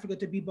South Africa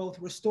to be both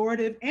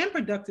restorative and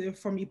productive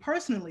for me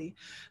personally,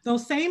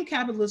 those same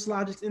capitalist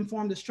logics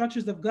inform the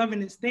structures of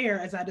governance there,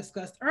 as I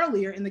discussed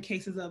earlier in the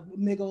cases of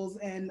Miggles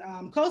and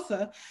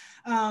Kosa.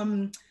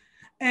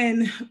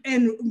 And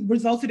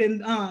resulted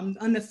in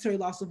unnecessary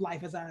loss of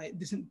life, as I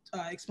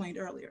explained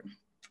earlier.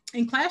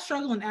 In Class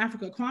Struggle in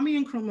Africa,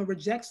 Kwame Nkrumah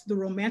rejects the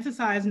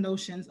romanticized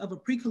notions of a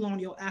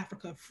pre-colonial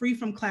Africa free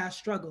from class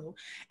struggle,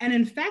 and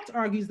in fact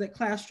argues that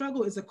class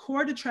struggle is a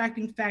core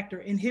detracting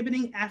factor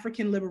inhibiting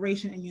African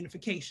liberation and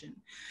unification.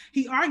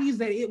 He argues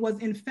that it was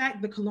in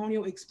fact the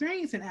colonial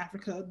experience in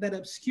Africa that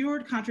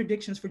obscured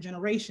contradictions for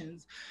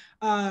generations,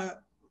 a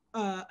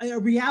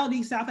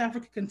reality South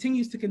Africa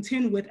continues to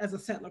contend with as a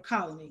settler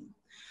colony.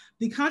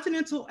 The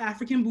continental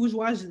African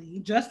bourgeoisie,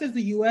 just as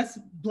the US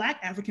Black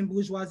African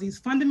bourgeoisie's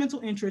fundamental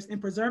interest in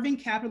preserving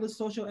capitalist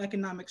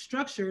socioeconomic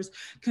structures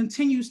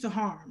continues to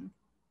harm.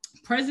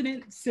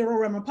 President Cyril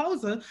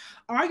Ramaphosa,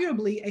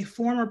 arguably a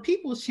former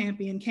people's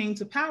champion, came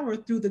to power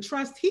through the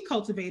trust he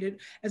cultivated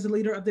as a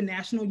leader of the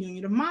National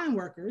Union of Mine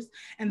Workers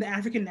and the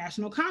African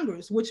National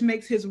Congress, which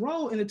makes his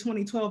role in the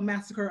 2012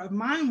 massacre of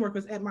mine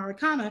workers at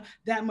Marikana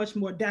that much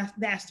more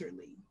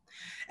dastardly.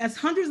 As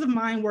hundreds of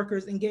mine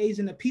workers engaged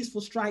in a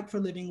peaceful strike for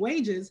living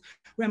wages,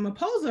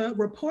 Ramaphosa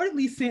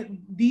reportedly sent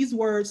these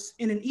words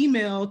in an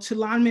email to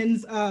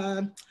Lonmin's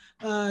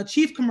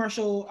Chief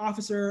Commercial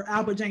Officer,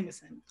 Albert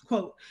Jameson,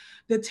 quote,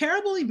 "The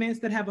terrible events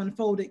that have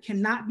unfolded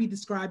cannot be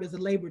described as a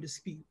labor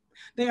dispute.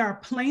 They are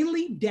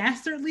plainly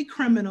dastardly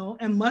criminal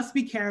and must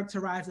be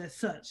characterized as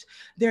such.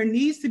 There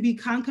needs to be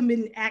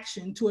concomitant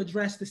action to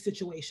address the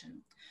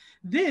situation."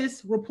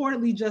 This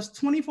reportedly just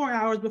 24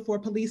 hours before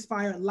police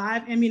fired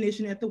live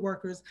ammunition at the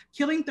workers,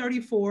 killing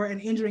 34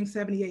 and injuring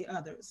 78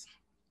 others.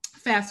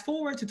 Fast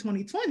forward to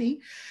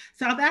 2020,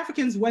 South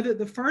Africans weathered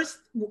the first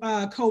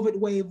COVID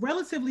wave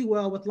relatively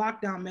well with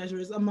lockdown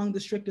measures among the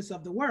strictest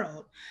of the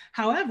world.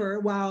 However,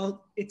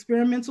 while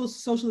experimental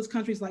socialist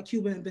countries like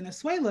Cuba and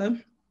Venezuela,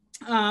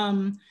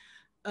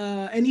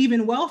 and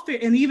even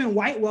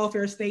white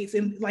welfare states,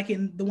 like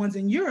in the ones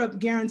in Europe,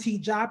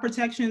 guaranteed job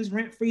protections,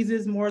 rent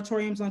freezes,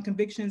 moratoriums on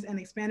convictions, and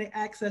expanded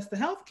access to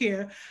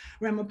healthcare,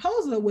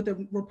 Ramaphosa, with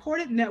a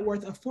reported net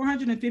worth of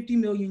 $450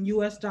 million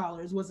US,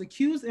 was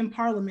accused in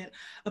parliament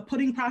of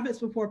putting profits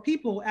before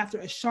people after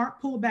a sharp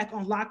pullback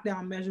on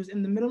lockdown measures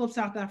in the middle of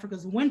South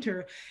Africa's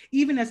winter,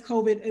 even as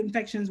COVID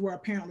infections were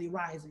apparently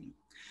rising.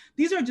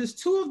 These are just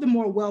two of the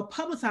more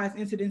well-publicized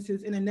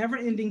incidences in a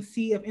never-ending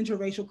sea of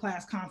intraracial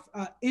class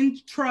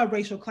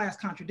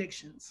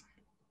contradictions.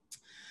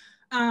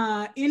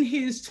 In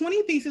his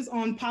 20 thesis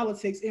on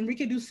politics,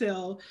 Enrique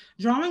Dussel,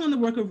 drawing on the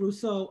work of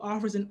Rousseau,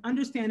 offers an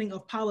understanding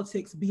of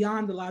politics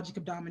beyond the logic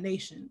of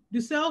domination.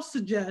 Dussel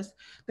suggests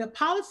that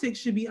politics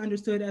should be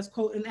understood as,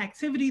 quote, "an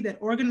activity that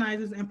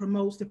organizes and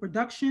promotes the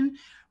production,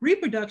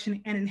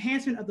 reproduction, and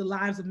enhancement of the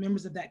lives of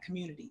members of that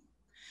community."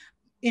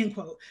 End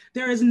quote.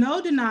 There is no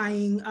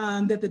denying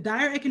that the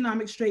dire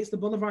economic straits the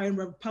Bolivarian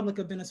Republic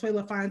of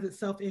Venezuela finds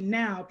itself in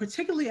now,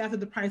 particularly after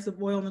the price of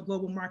oil in the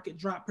global market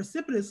dropped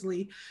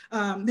precipitously,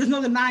 there's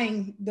no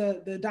denying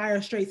the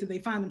dire straits that they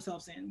find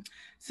themselves in.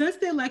 Since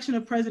the election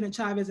of President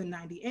Chavez in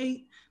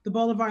 '98, the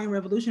Bolivarian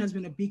Revolution has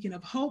been a beacon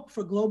of hope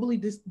for globally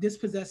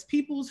dispossessed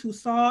peoples who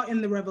saw in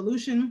the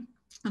revolution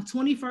a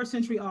 21st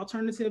century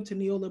alternative to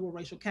neoliberal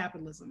racial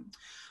capitalism.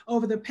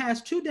 Over the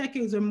past 2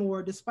 decades or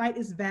more, despite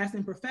its vast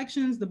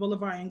imperfections, the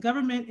Bolivarian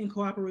government, in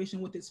cooperation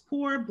with its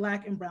poor,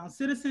 Black, and brown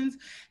citizens,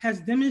 has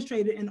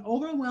demonstrated an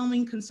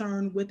overwhelming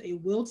concern with a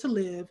will to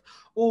live,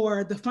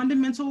 or the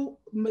fundamental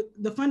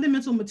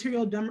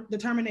material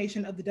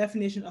determination of the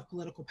definition of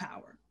political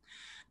power.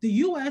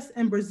 The US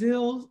and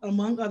Brazil,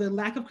 among other,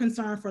 lack of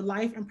concern for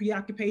life and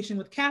preoccupation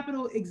with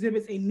capital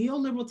exhibits a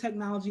neoliberal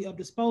technology of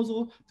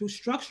disposal through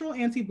structural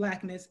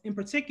anti-Blackness, in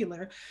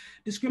particular,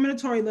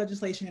 discriminatory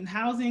legislation in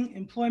housing,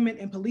 employment,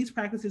 and police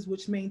practices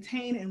which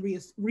maintain and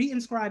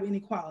reinscribe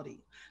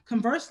inequality.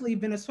 Conversely,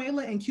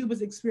 Venezuela and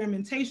Cuba's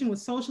experimentation with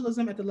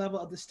socialism at the level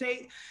of the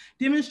state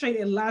demonstrate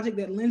a logic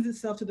that lends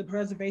itself to the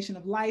preservation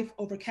of life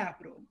over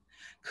capital.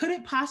 Could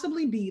it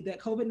possibly be that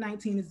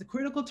COVID-19 is the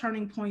critical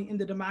turning point in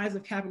the demise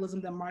of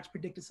capitalism that Marx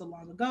predicted so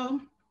long ago?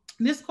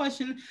 This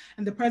question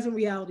and the present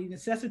reality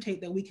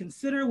necessitate that we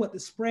consider what the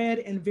spread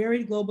and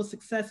varied global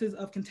successes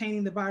of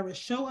containing the virus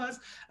show us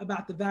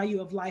about the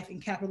value of life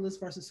in capitalist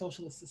versus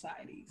socialist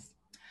societies.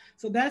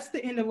 So that's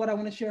the end of what I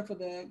want to share for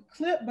the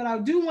clip, but I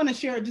do want to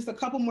share just a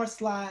couple more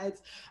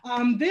slides.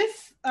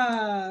 This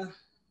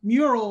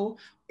mural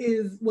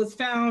was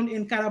found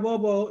in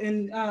Carabobo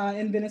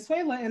in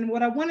Venezuela, and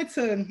I wanted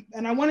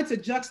to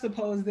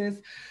juxtapose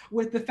this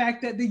with the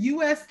fact that the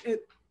U.S.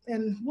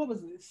 and what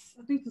was this?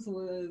 I think this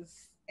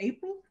was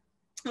April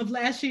of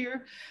last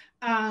year,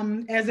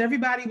 as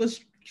everybody was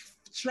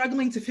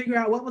struggling to figure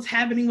out what was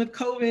happening with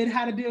COVID,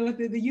 how to deal with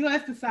it, the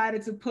U.S.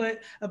 decided to put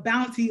a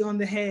bounty on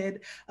the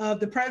head of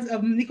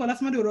Nicolás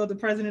Maduro, the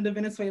president of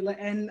Venezuela,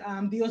 and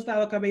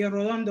Diosdado Cabello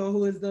Redondo,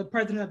 who is the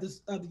president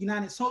of the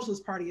United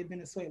Socialist Party of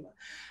Venezuela.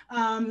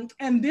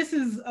 And this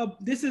is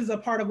a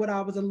part of what I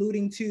was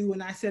alluding to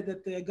when I said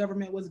that the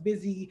government was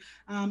busy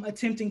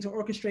attempting to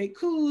orchestrate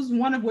coups,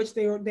 one of which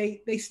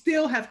they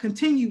still have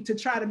continued to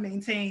try to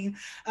maintain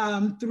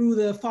through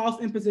the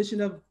false imposition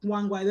of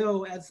Juan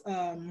Guaido as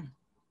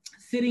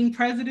sitting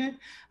president,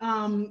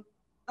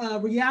 a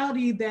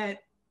reality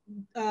that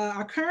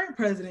our current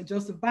president,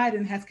 Joseph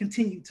Biden, has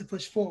continued to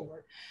push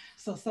forward.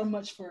 So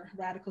much for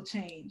radical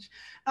change.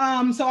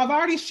 So I've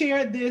already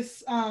shared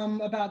this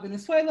about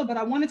Venezuela, but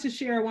I wanted to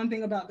share one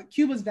thing about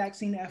Cuba's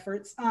vaccine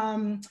efforts.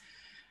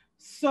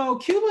 So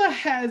Cuba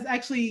has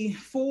actually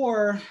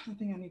four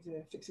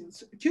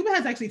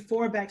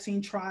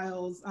vaccine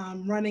trials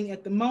running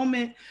at the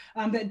moment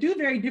that do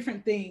very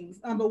different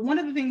things. But one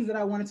of the things that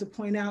I wanted to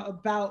point out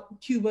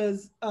about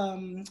Cuba's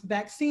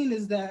vaccine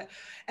is that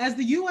as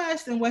the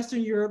US and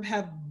Western Europe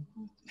have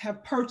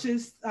have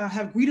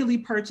greedily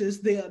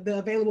purchased the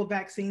available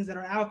vaccines that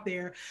are out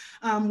there,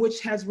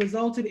 which has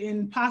resulted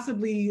in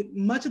possibly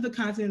much of the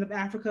continent of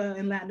Africa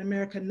and Latin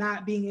America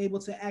not being able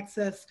to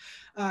access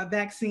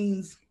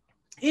vaccines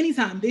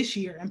anytime this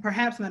year, and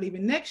perhaps not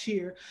even next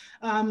year.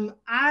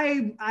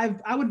 I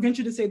would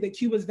venture to say that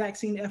Cuba's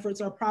vaccine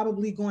efforts are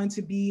probably going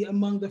to be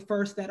among the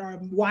first that are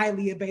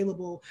widely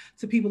available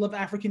to people of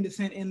African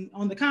descent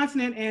on the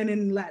continent and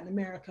in Latin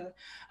America.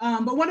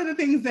 But one of the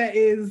things that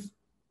is,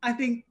 I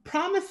think,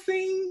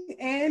 promising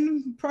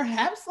and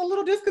perhaps a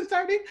little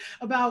disconcerting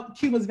about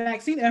Cuba's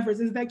vaccine efforts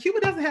is that Cuba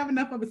doesn't have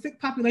enough of a sick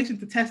population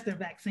to test their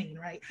vaccine,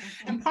 right?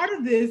 Mm-hmm. And part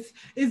of this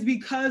is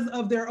because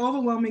of their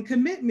overwhelming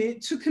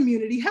commitment to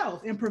community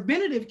health and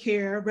preventative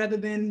care rather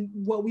than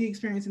what we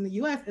experience in the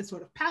US as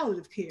sort of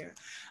palliative care.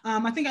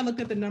 I think I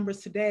looked at the numbers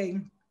today.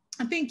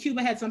 I think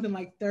Cuba had something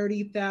like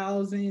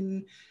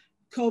 30,000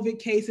 COVID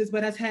cases,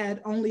 but has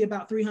had only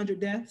about 300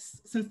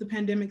 deaths since the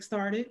pandemic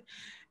started.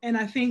 And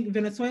I think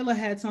Venezuela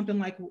had something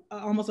like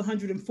almost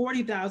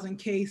 140,000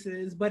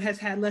 cases, but has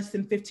had less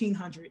than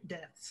 1,500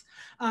 deaths.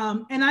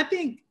 And I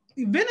think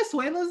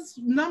Venezuela's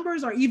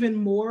numbers are even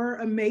more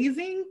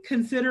amazing,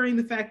 considering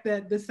the fact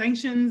that the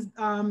sanctions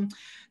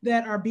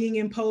that are being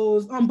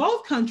imposed on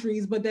both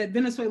countries, but that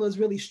Venezuela is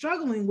really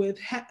struggling with,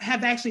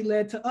 have actually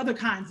led to other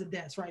kinds of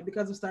deaths, right?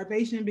 Because of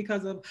starvation,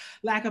 because of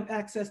lack of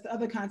access to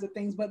other kinds of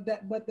things. But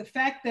the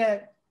fact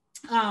that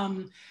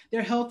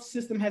their health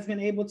system has been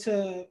able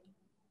to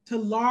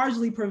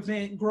largely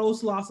prevent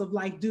gross loss of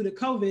life due to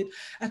COVID,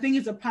 I think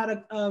it's a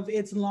product of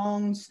its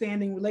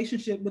long-standing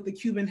relationship with the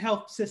Cuban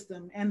health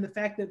system and the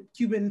fact that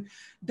Cuban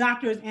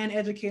doctors and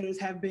educators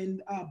have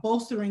been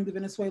bolstering the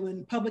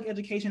Venezuelan public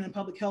education and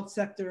public health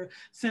sector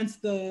since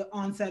the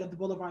onset of the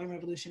Bolivarian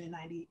Revolution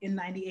in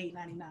 98,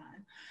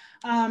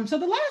 99. So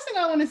the last thing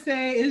I want to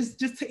say is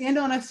just to end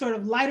on a sort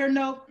of lighter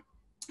note,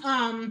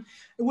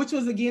 which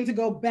was, again, to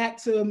go back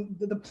to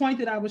the point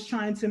that I was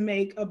trying to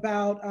make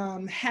about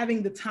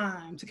having the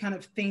time to kind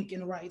of think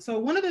and write. So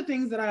one of the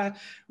things that I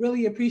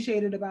really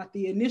appreciated about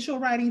the initial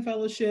writing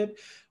fellowship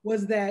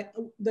was that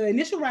the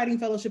initial writing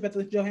fellowship at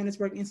the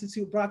Johannesburg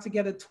Institute brought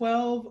together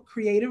 12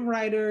 creative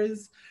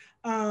writers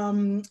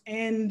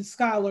and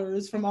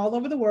scholars from all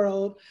over the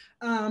world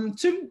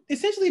to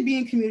essentially be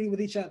in community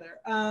with each other.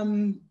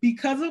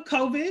 Because of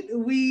COVID,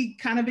 we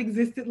kind of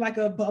existed like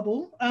a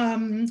bubble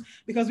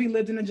because we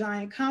lived in a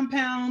giant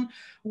compound,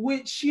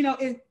 which, you know,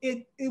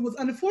 it was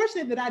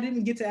unfortunate that I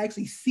didn't get to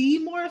actually see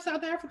more of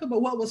South Africa,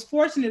 but what was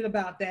fortunate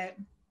about that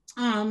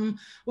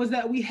was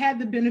that we had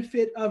the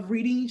benefit of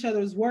reading each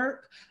other's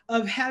work,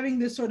 of having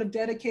this sort of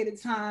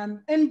dedicated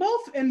time, and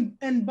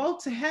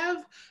both to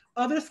have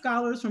other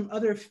scholars from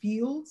other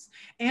fields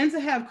and to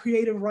have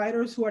creative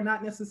writers who are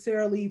not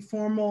necessarily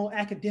formal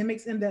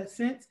academics in that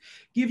sense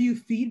give you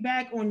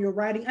feedback on your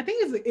writing, I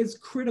think is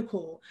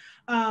critical.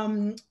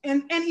 And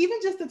even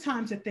just the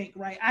time to think,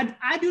 right?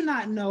 I do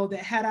not know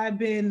that had I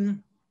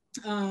been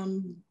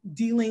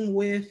dealing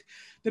with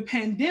the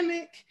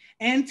pandemic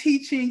and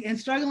teaching and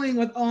struggling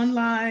with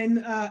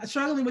online,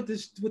 struggling with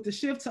the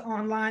shift to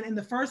online in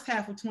the first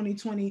half of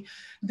 2020,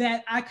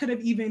 that I could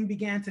have even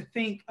began to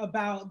think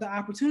about the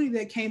opportunity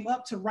that came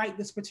up to write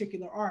this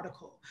particular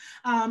article.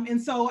 And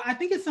so I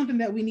think it's something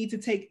that we need to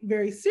take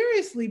very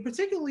seriously,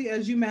 particularly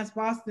as UMass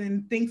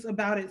Boston thinks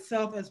about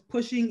itself as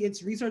pushing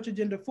its research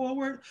agenda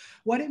forward,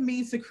 what it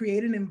means to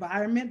create an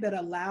environment that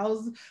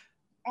allows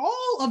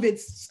all of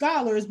its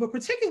scholars, but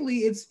particularly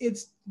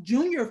its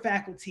junior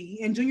faculty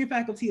and junior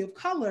faculty of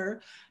color,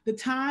 the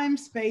time,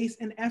 space,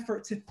 and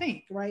effort to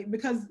think, right?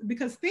 Because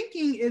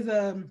thinking is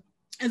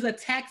a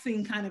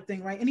taxing kind of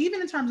thing, right? And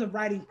even in terms of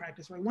writing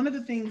practice, right? One of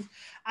the things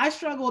I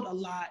struggled a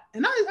lot,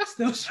 and I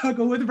still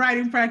struggle with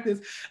writing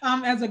practice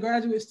as a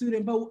graduate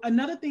student, but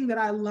another thing that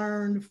I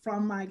learned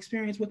from my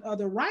experience with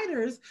other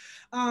writers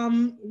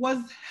was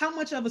how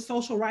much of a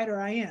social writer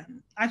I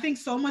am. I think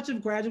so much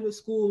of graduate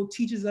school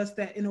teaches us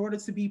that in order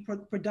to be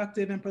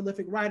productive and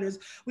prolific writers,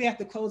 we have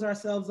to close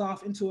ourselves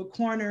off into a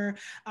corner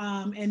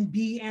and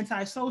be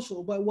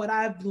antisocial. But what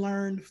I've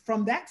learned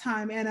from that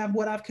time, and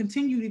what I've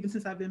continued even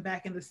since I've been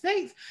back in the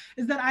States,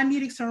 is that I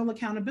need external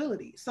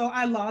accountability. So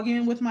I log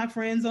in with my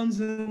friends on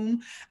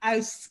Zoom. I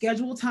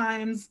schedule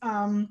times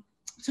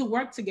to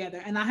work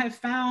together. And I have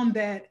found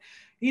that,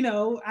 you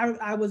know,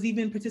 I was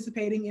even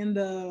participating in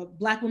the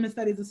Black Women's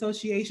Studies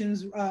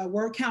Association's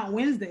Word Count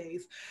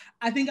Wednesdays.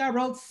 I think I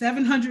wrote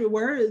 700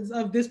 words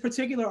of this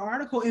particular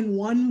article in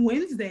one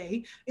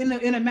Wednesday in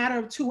a matter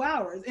of 2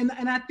 hours. And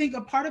I think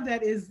a part of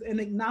that is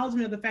an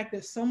acknowledgement of the fact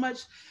that so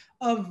much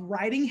of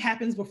writing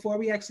happens before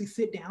we actually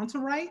sit down to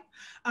write.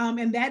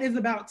 And that is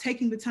about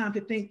taking the time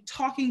to think,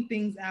 talking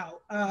things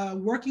out,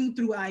 working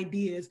through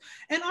ideas,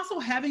 and also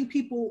having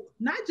people,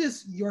 not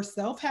just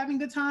yourself having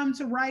the time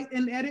to write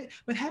and edit,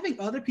 but having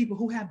other people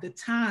who have the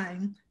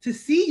time to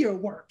see your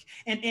work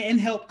and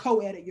help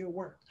co-edit your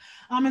work.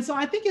 And so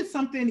I think it's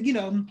something, you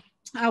know,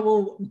 I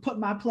will put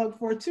my plug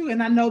for it too.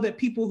 And I know that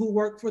people who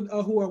work for,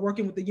 who are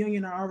working with the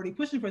union are already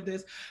pushing for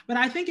this, but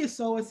I think it's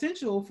so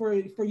essential for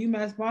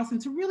UMass Boston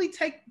to really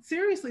take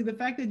seriously the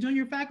fact that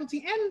junior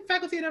faculty and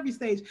faculty at every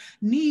stage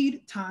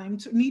need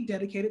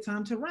dedicated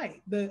time to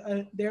write.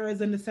 There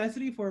is a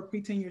necessity for a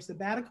pre-tenure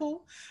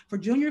sabbatical for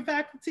junior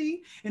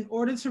faculty in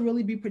order to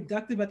really be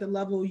productive at the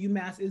level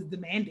UMass is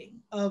demanding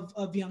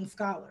of young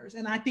scholars.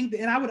 And I think that,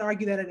 and I would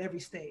argue that at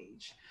every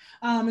stage.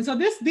 And so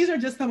these are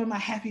just some of my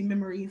happy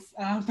memories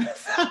from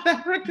South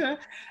Africa.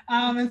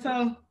 And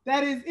so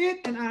that is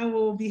it. And I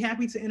will be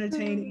happy to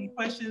entertain any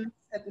questions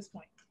at this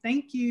point.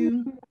 Thank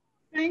you.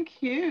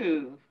 Thank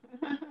you.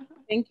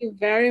 Thank you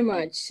very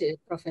much,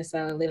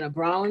 Professor Layla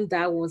Brown.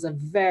 That was a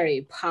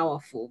very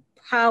powerful,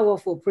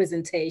 powerful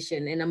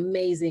presentation and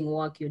amazing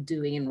work you're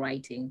doing in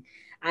writing.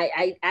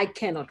 I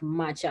cannot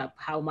match up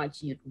how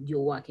much you're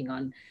working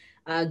on.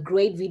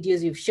 Great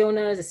videos you've shown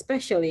us,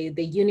 especially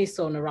the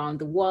unison around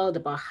the world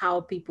about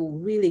how people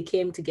really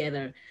came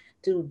together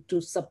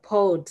to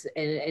support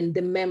and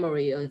the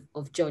memory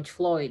of George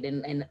Floyd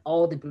and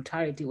all the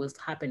brutality was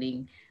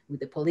happening with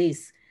the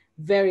police.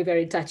 Very,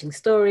 very touching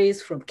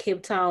stories from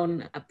Cape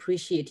Town.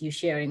 Appreciate you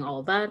sharing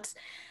all that.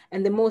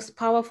 And the most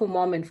powerful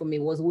moment for me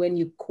was when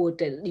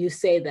you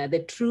say that the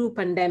true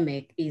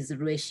pandemic is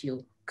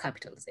racial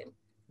capitalism.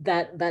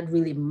 That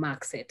really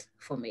marks it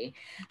for me.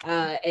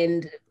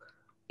 And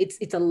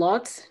it's a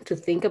lot to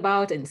think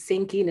about and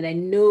sink in. And I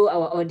know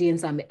our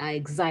audience are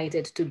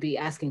excited to be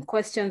asking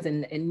questions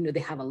and you know,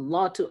 they have a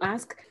lot to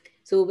ask.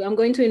 So I'm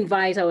going to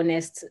invite our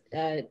next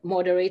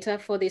moderator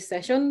for this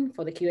session,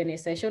 for the Q&A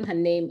session. Her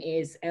name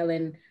is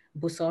Ellen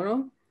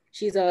Busoro.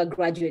 She's a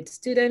graduate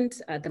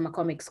student at the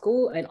McCormick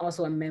School and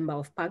also a member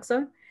of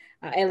PAGSA.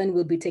 Ellen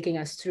will be taking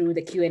us through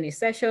the Q&A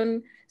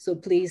session. So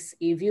please,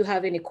 if you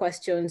have any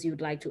questions you'd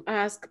like to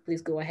ask,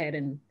 please go ahead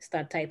and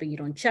start typing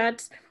it on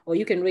chat, or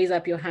you can raise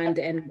up your hand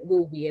and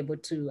we'll be able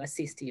to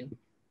assist you.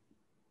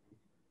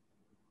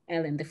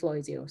 Ellen, the floor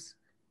is yours.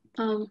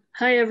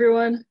 Hi,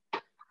 everyone.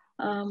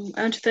 I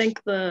want to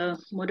thank the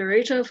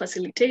moderator,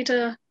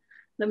 facilitator.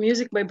 The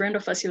music by Brenda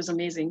Fassie was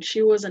amazing.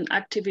 She was an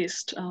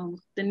activist,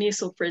 the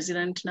niece of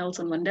President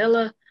Nelson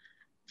Mandela,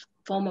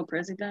 former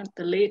president,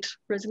 the late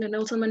President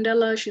Nelson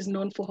Mandela. She's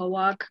known for her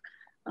work,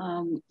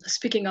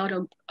 speaking out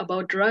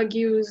about drug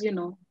use. You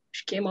know,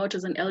 she came out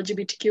as an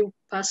LGBTQ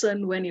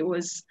person when it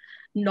was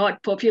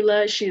not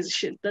popular.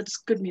 That's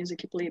good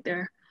music you played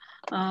there.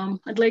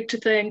 I'd like to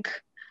thank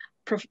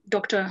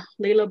Dr.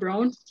 Layla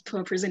Brown for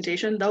her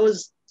presentation. That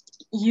was,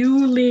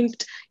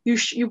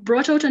 you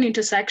brought out an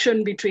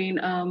intersection between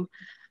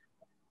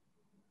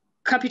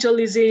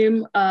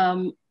capitalism,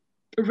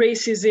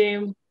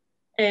 racism,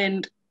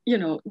 and you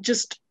know,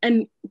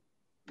 and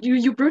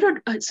you brought out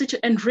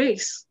and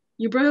race.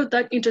 You brought out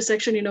that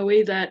intersection in a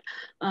way that,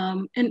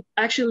 and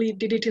actually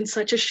did it in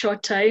such a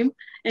short time,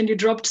 and you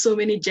dropped so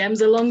many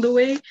gems along the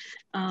way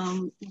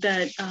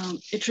that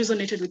it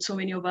resonated with so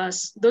many of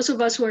us. Those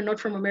of us who are not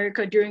from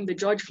America during the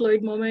George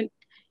Floyd moment,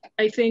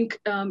 I think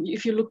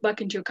if you look back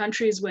into your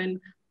countries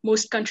when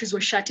most countries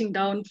were shutting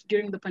down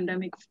during the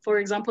pandemic, for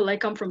example, I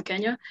come from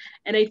Kenya,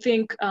 and I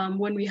think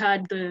when we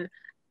had the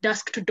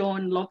dusk to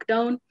dawn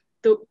lockdown,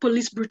 the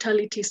police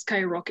brutality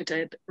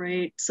skyrocketed,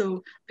 right?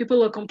 So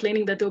people are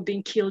complaining that they were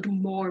being killed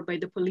more by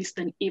the police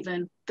than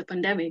even the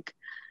pandemic.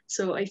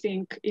 So I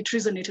think it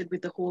resonated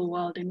with the whole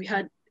world, and we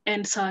had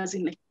NSAS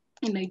in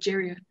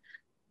Nigeria.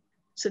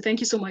 So thank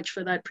you so much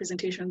for that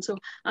presentation. So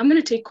I'm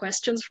gonna take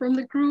questions from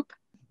the group.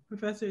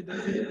 Professor,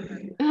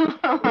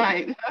 all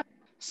right.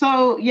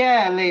 So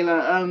yeah,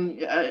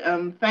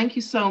 Layla, thank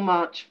you so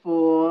much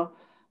for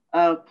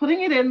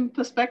putting it in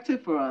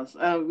perspective for us.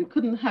 We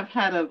couldn't have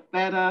had a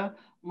better,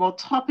 more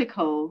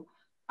topical,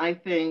 I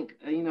think,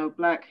 you know,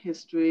 Black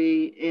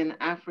History in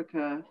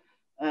Africa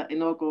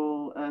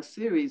inaugural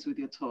series with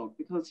your talk,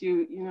 because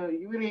you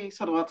really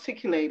sort of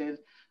articulated,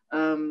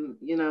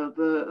 you know,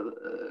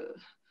 the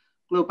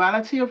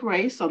globality of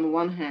race on the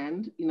one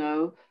hand, you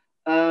know,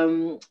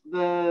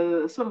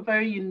 the sort of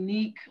very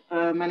unique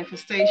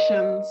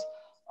manifestations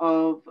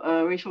of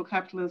racial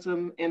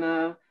capitalism in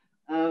a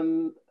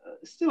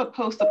still a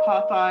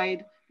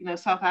post-apartheid, you know,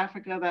 South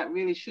Africa that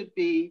really should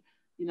be,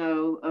 you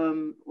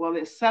know, while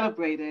it's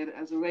celebrated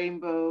as a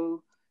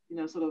rainbow, you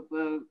know, sort of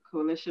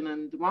coalition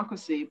and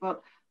democracy,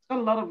 but it's got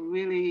a lot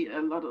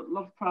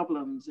of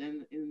problems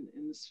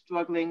in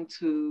struggling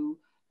to,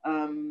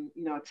 you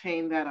know,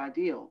 attain that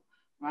ideal,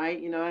 right?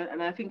 You know,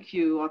 and I think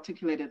you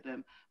articulated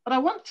them. But I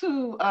want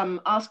to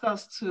ask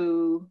us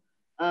to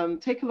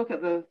take a look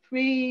at the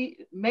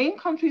three main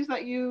countries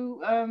that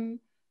you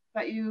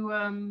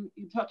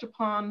touch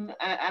upon,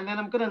 and then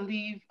I'm going to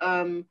leave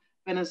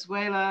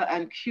Venezuela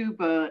and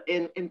Cuba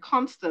in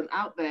constant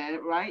out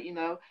there, right? You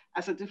know,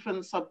 as a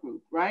different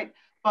subgroup, right?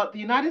 But the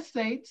United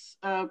States,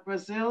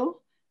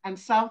 Brazil, and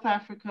South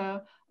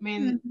Africa. I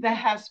mean, there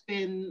has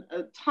been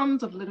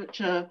tons of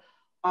literature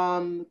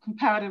on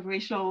comparative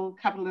racial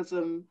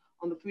capitalism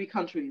on the three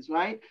countries,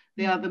 right?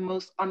 They are the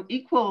most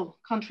unequal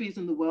countries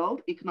in the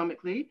world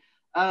economically.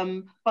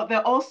 But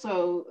there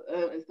also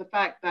is the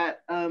fact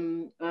that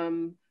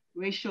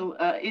racial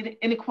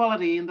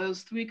inequality in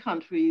those three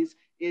countries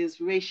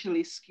is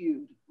racially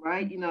skewed,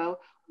 right? You know,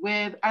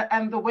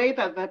 and the way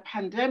that the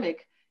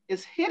pandemic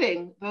is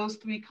hitting those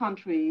three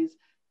countries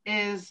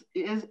is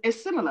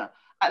similar.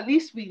 At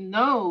least we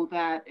know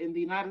that in the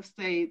United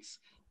States,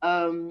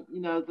 you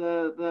know,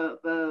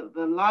 the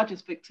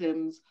largest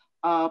victims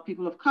are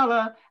people of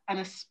color, and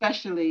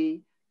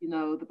especially, you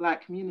know, the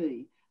Black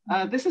community.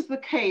 This is the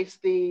case,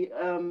 the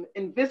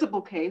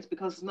invisible case,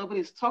 because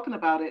nobody's talking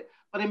about it,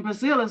 but in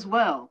Brazil as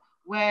well,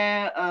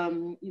 where,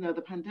 you know,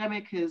 the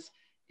pandemic is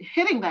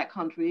hitting that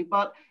country,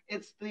 but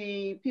it's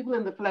the people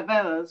in the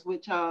favelas,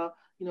 which are,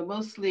 you know,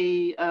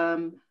 mostly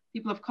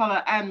people of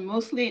color and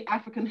mostly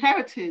African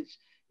heritage,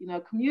 you know,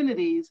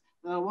 communities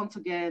that are once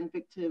again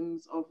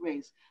victims of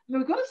race. You know,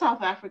 we go to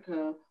South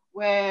Africa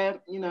where,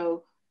 you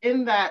know,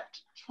 in that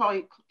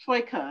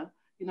troika,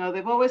 you know,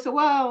 they've always said,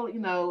 well, you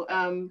know,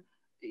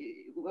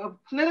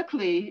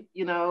 politically,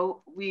 you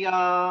know, we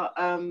are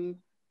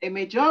a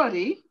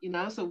majority, you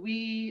know, so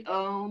we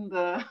own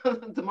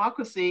the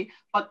democracy,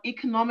 but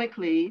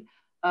economically,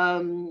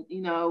 you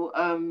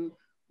know,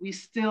 we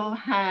still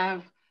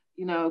have,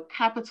 you know,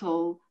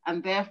 capital,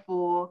 and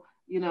therefore,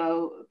 you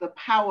know, the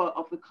power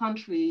of the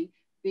country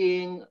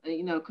being,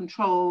 you know,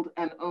 controlled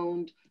and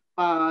owned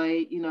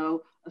by, you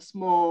know, a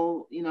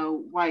small, you know,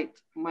 white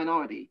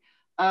minority.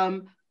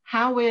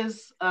 How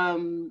is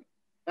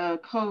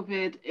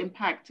COVID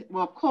impact?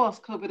 Well, of course,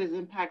 COVID is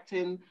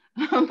impacting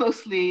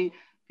mostly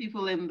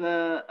people in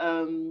the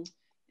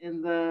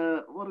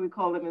what do we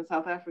call them in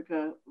South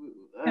Africa?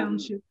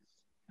 Townships.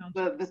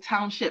 The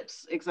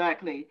townships,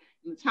 exactly.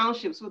 In the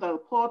townships, with the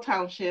poor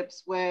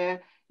townships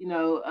where, you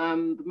know,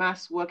 the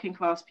mass working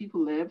class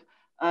people live,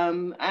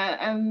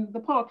 and the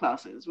poor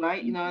classes,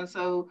 right? You know, and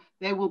so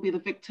they will be the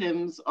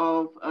victims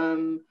of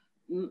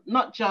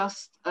not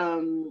just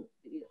COVID,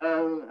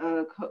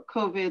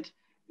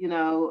 you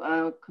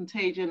know,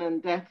 contagion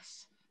and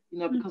deaths, you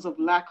know, because of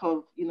lack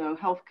of, you know,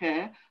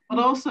 healthcare, but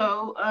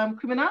also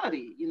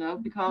criminality, you know,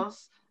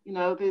 because, you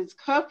know, there's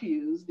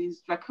curfews,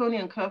 these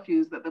draconian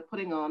curfews that they're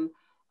putting on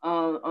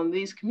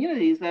these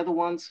communities. They're the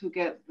ones who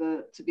get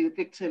to be the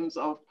victims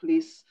of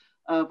police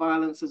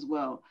violence as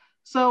well.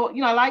 So,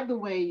 you know, I like the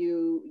way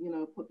you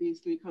know, put these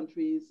three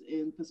countries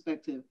in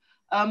perspective.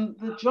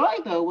 The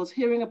joy, though, was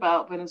hearing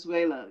about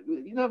Venezuela.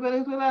 You know,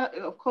 Venezuela,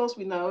 of course,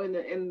 we know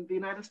in the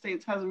United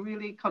States has a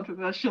really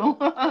controversial,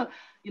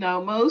 you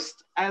know,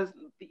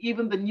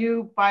 even the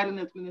new Biden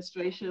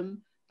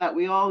administration that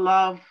we all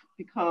love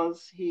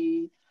because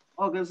he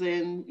augurs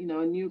in, you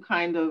know, a new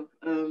kind of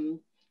you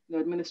know,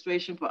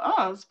 administration for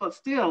us, but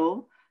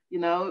still, you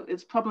know,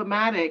 it's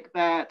problematic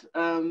that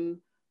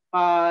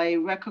by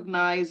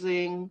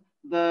recognizing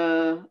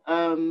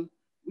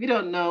we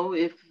don't know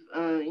if,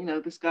 you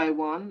know, this guy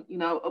won, you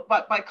know,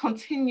 but by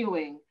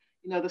continuing,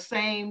 you know, the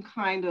same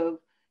kind of,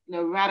 you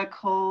know,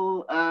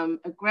 radical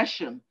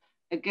aggression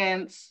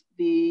against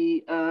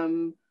the,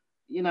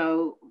 you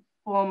know,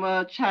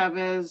 former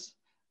Chavez,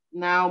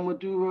 now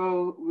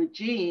Maduro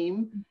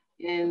regime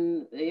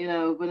in, you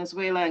know,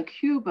 Venezuela and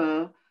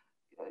Cuba.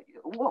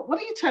 What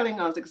are you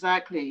telling us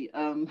exactly,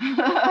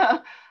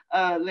 Layla?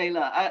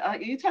 Are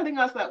you telling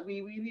us that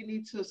we really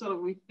need to sort of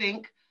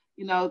rethink,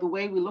 you know, the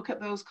way we look at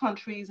those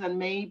countries, and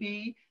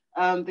maybe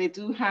they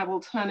do have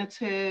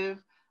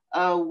alternative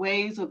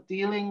ways of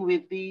dealing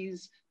with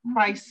these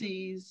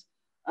crises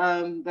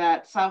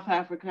that South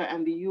Africa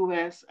and the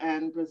US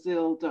and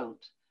Brazil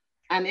don't?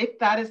 And if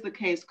that is the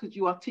case, could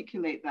you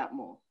articulate that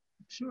more?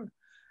 Sure.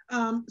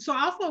 So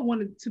I also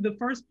wanted to the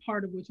first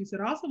part of what you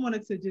said, I also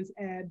wanted to just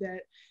add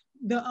that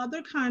the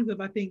other kinds of,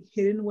 I think,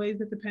 hidden ways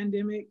that the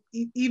pandemic,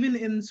 even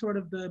in sort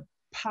of the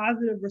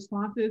positive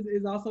responses,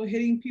 is also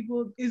hitting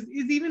people, is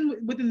even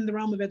within the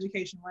realm of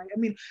education, right? I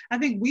mean, I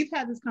think we've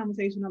had this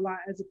conversation a lot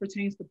as it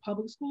pertains to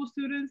public school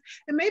students,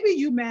 and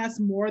maybe UMass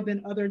more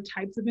than other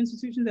types of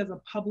institutions as a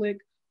public,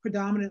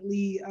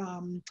 predominantly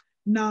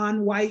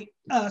non-white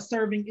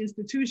serving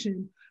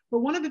institution. But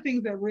one of the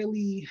things that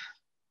really,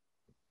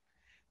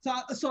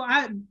 so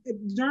I,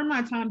 during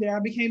my time there,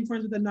 I became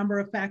friends with a number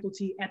of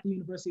faculty at the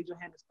University of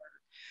Johannesburg.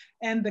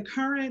 And the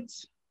current,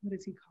 what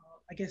is he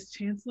called? I guess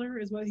chancellor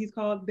is what he's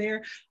called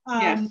there,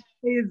 yes.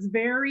 is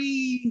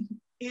very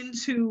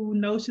into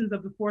notions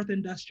of the fourth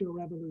industrial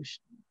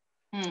revolution.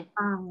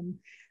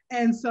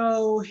 And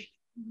so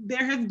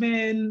there has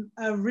been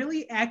a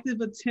really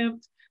active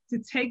attempt to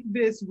take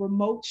this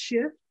remote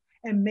shift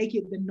and make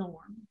it the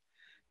norm.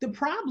 The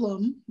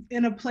problem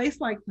in a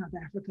place like South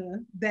Africa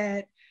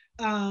that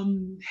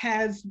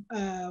has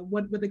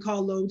what they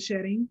call load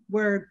shedding,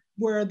 where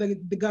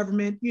the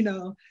government, you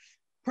know,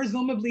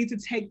 presumably to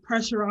take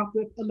pressure off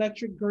the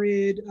electric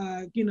grid,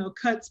 you know,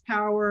 cuts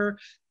power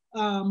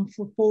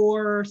for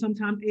 4,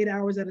 sometimes 8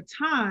 hours at a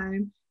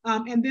time.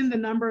 And then the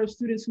number of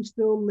students who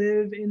still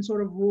live in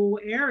sort of rural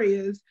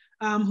areas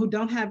who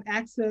don't have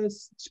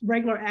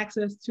regular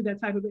access to that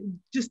type of,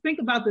 just think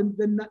about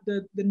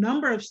the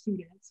number of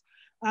students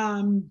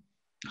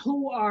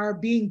who are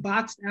being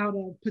boxed out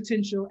of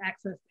potential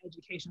access to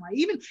education. Like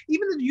even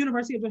the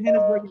University of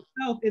Johannesburg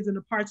itself is an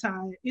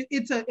apartheid.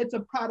 It's a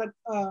product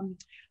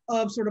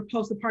of sort of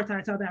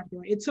post-apartheid South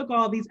Africa. It took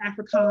all these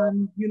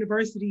African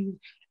universities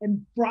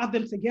and brought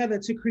them together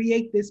to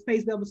create this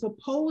space that was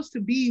supposed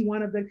to be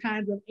one of the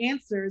kinds of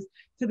answers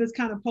to this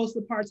kind of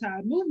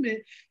post-apartheid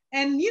movement.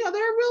 And there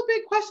are real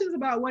big questions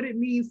about what it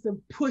means to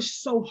push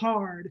so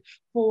hard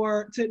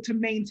to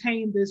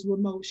maintain this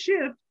remote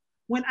shift.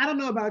 When I don't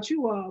know about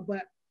you all,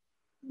 but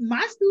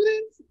my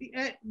students,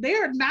 they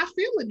are not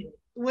feeling it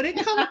when it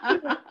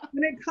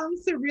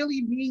comes to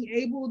really being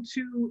able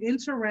to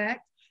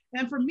interact.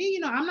 And for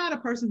me, I'm not a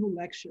person who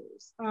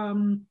lectures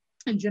in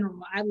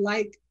general. I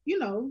like,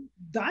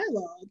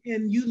 dialogue,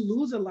 and you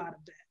lose a lot of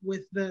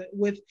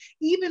that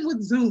even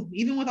with Zoom,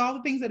 even with all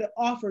the things that it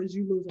offers,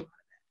 you lose a lot of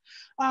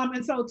that.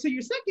 And so to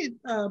your second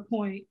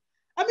point,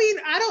 I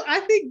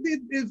think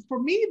that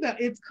for me that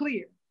it's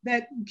clear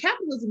that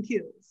capitalism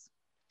kills.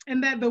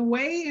 And that the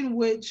way in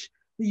which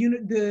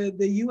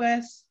the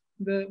US,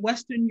 the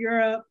Western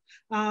Europe,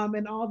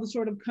 and all the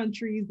sort of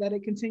countries that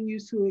it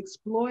continues to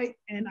exploit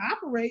and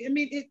operate,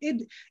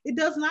 it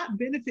does not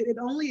benefit, it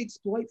only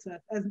exploits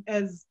us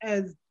as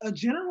a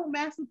general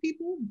mass of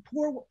people,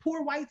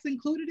 poor whites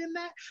included in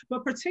that,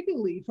 but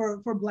particularly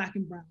for Black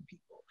and brown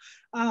people.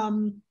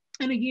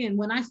 And again,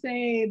 when I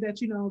say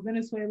that,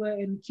 Venezuela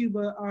and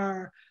Cuba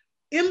are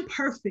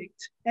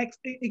imperfect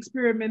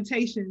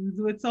experimentations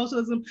with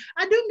socialism,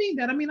 I do mean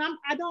that. I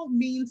don't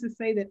mean to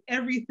say that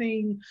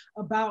everything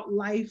about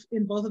life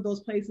in both of those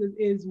places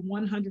is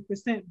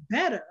 100%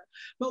 better.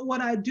 But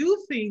what I do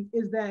think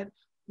is that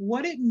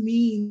what it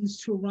means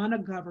to run a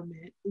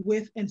government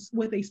with a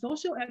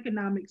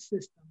socio-economic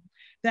system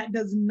that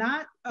does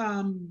not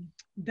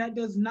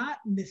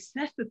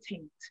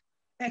necessitate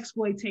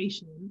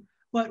exploitation,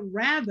 but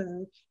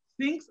rather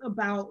thinks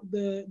about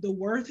the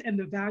worth and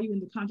the value and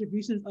the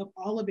contributions of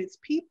all of its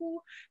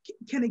people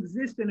can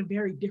exist in a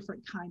very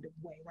different kind of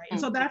way, right? And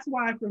so that's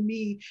why for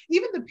me,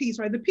 even the piece,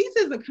 right? The piece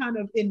is a kind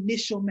of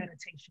initial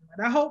meditation,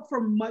 right? I hope for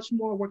much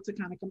more work to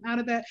kind of come out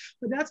of that,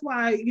 but that's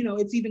why,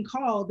 it's even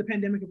called The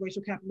Pandemic of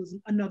Racial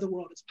Capitalism, Another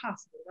World is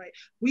Possible, right?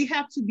 We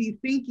have to be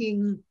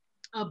thinking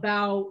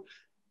about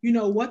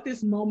what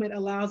this moment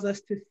allows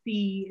us to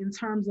see in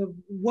terms of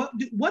what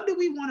do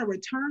we want to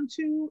return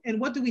to and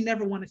what do we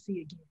never want to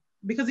see again?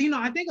 Because,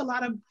 I think a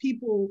lot of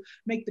people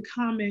make the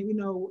comment,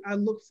 I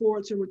look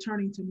forward to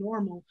returning to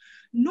normal.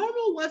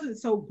 Normal wasn't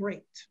so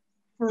great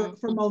for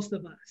most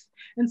of us.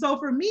 And so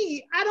for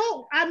me, I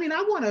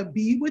want to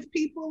be with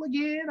people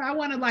again. I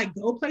want to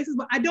go places,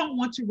 but I don't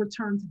want to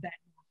return to that.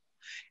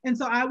 And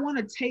so I want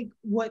to take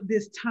what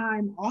this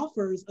time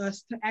offers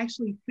us to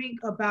actually think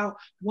about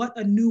what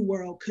a new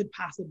world could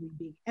possibly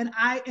be. And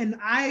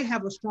I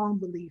have a strong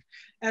belief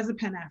as a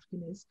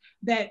Pan-Africanist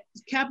that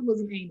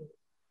capitalism ain't it.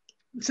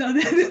 So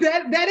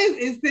that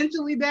is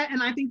essentially that.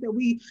 And I think that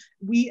we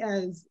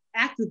as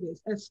activists,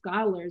 as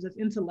scholars, as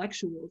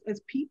intellectuals, as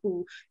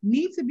people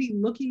need to be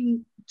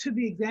looking to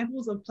the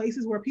examples of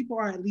places where people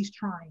are at least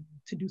trying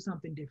to do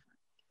something different,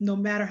 no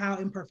matter how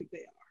imperfect they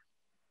are.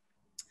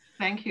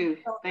 Thank you.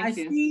 So Thank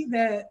you. I see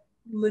that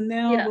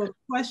Linnell wrote a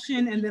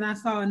question, and then I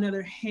saw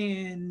another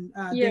hand.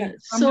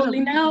 So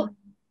Linnell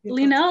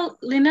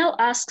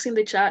asks in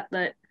the chat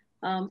that,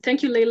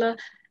 thank you, Layla.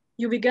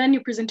 You began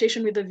your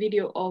presentation with a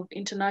video of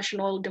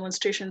international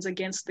demonstrations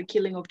against the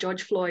killing of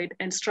George Floyd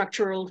and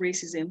structural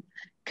racism.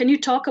 Can you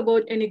talk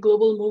about any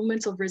global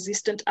movements of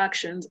resistant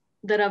actions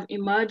that have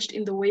emerged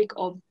in the wake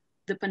of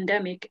the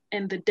pandemic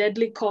and the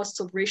deadly costs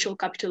of racial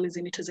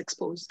capitalism it has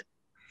exposed?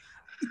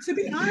 To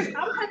be honest,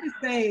 I would have to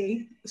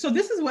say, so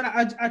this is what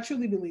I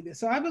truly believe this.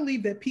 So I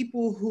believe that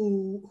people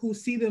who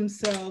see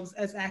themselves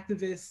as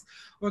activists,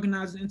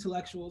 organizers, and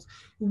intellectuals,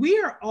 we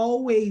are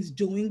always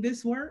doing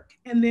this work.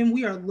 And then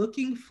we are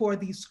looking for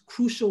these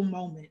crucial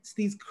moments,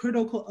 these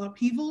critical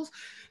upheavals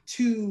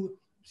to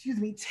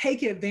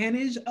take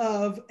advantage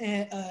of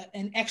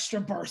an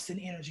extra burst in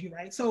energy,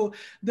 right? So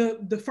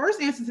the first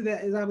answer to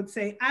that is I would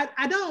say, I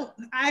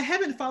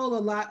haven't followed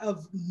a lot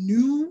of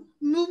new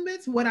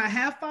movements. What I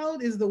have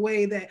followed is the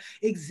way that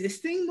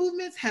existing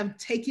movements have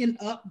taken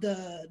up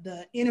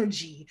the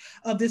energy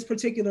of this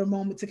particular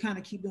moment to kind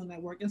of keep doing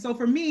that work. And so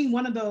for me,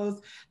 one of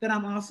those that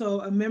I'm also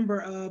a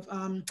member of,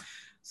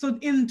 so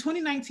in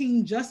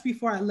 2019, just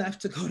before I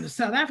left to go to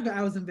South Africa,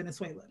 I was in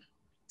Venezuela.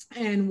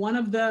 And one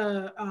of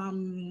the,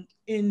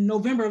 in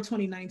November of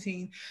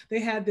 2019, they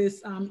had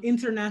this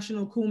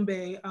international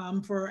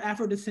Kumbe for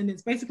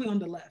Afro-descendants, basically on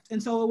the left.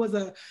 And so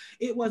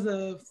it was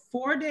a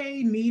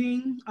 4-day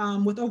meeting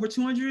with over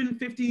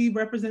 250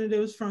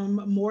 representatives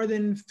from more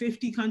than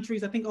 50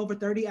 countries. I think over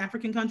 30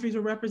 African countries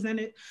were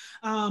represented.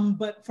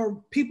 But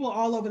for people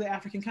all over the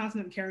African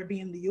continent, the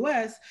Caribbean, the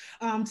US,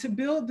 to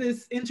build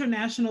this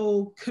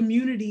international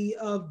community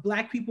of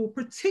Black people,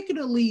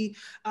 particularly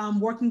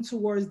working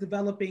towards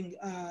developing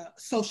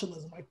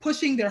socialism, like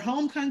pushing their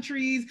home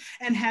countries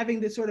and having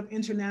this sort of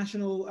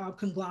international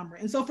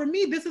conglomerate. And so for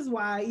me, this is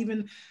why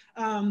even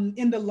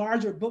in the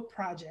larger book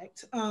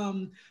project,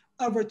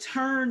 a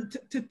return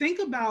to think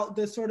about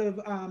the sort of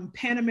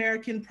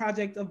Pan-American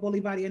project of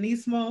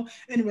Bolivarianismo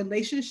in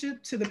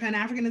relationship to the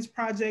Pan-Africanist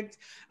project,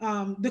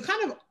 the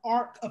kind of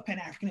arc of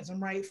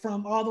Pan-Africanism, right?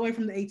 From all the way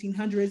from the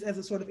 1800s as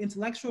a sort of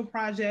intellectual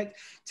project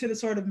to the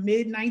sort of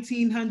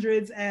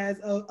mid-1900s as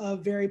a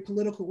very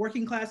political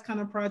working class kind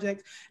of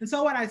project. And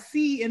so what I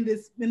see in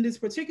this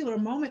particular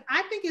moment,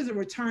 I think is a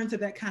return to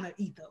that kind of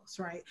ethos,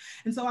 right?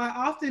 And so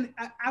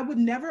I would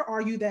never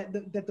argue that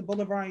the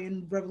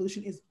Bolivarian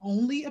revolution is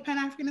only a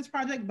Pan-Africanist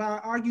project, but I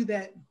argue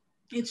that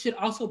it should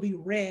also be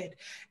read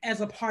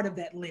as a part of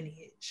that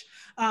lineage.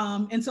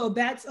 And so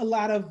that's a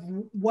lot of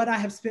what I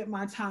have spent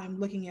my time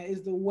looking at,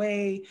 is the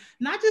way,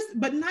 like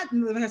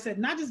I said,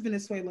 not just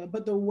Venezuela,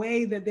 but the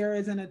way that there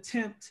is an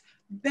attempt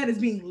that is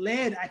being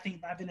led, I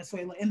think, by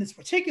Venezuela in this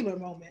particular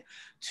moment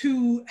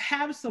to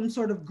have some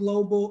sort of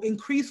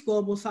increased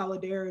global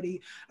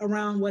solidarity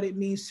around what it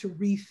means to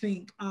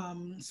rethink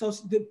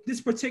this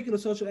particular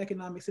social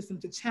economic system,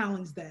 to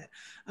challenge that.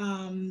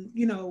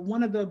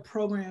 One of the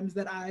programs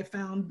that I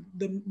found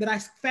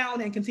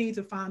and continue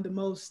to find the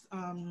most,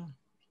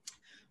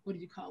 what do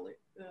you call it?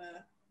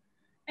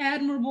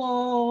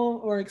 Admirable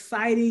or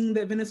exciting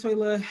that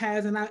Venezuela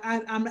has, and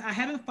I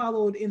haven't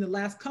followed in the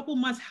last couple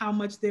months how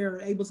much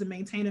they're able to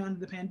maintain it under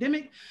the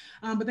pandemic,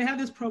 but they have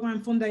this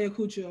program Funda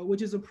Ayacucho,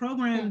 which is a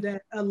program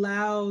that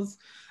allows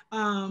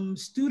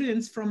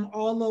students from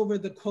all over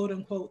the quote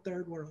unquote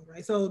third world,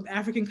 right? So the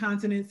African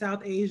continent,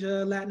 South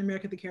Asia, Latin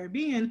America, the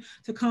Caribbean,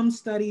 to come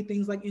study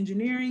things like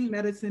engineering,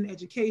 medicine,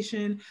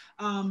 education,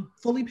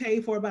 fully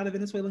paid for by the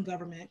Venezuelan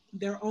government.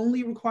 Their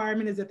only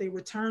requirement is that they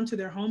return to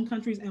their home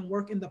countries and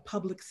work in the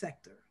public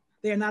sector.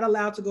 They are not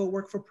allowed to go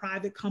work for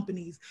private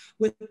companies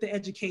with the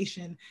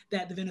education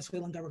that the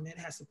Venezuelan government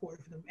has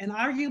supported for them. And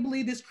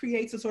arguably this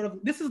creates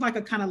this is like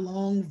a kind of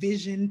long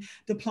vision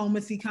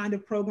diplomacy kind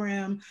of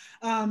program,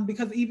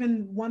 because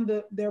even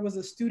there was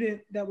a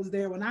student that was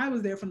there when I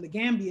was there from the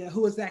Gambia,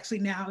 who is actually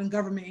now in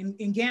government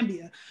in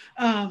Gambia.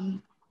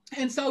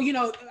 And so,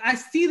 I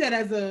see that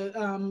as a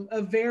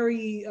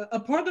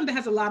program that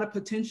has a lot of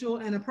potential,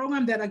 and a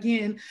program that,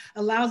 again,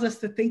 allows us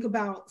to think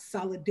about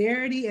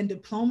solidarity and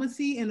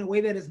diplomacy in a way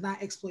that is not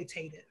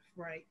exploitative,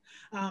 right?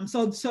 I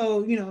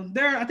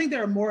think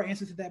there are more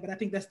answers to that, but I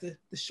think that's the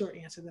short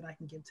answer that I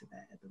can give to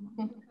that at the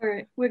moment. All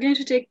right, we're going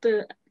to take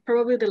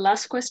probably the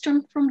last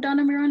question from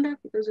Dana Miranda,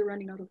 because we're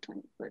running out of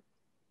time, but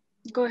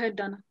go ahead,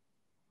 Dana.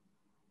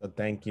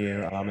 Thank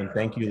you, and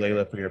thank you,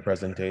 Layla, for your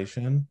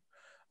presentation.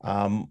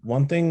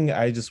 One thing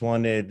I just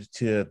wanted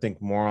to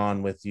think more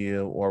on with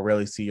you, or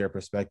really see your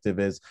perspective,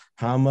 is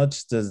how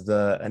much does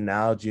the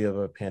analogy of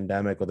a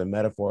pandemic, or the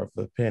metaphor of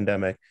the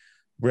pandemic,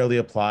 really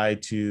apply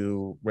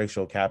to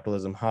racial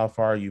capitalism? How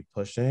far are you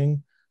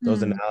pushing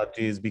those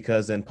analogies?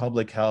 Because in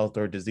public health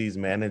or disease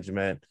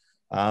management,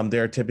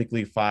 there are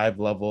typically 5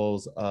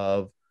 levels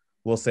of,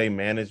 we'll say,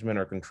 management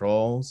or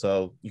control.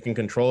 So you can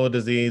control a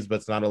disease, but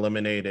it's not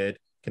eliminated.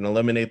 You can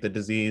eliminate the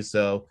disease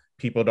so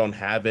people don't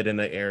have it in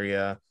the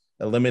area.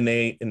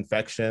 Eliminate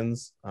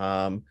infections.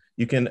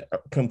 You can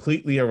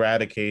completely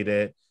eradicate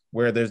it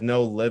where there's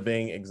no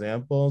living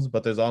examples,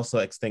 but there's also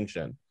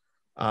extinction,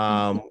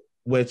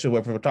 which,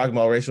 if we're talking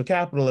about racial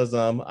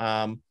capitalism,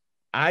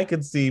 I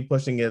could see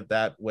pushing it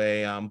that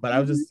way. But I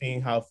was just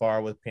seeing how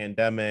far with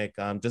pandemic,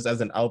 just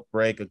as an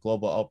outbreak, a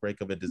global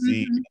outbreak of a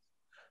disease,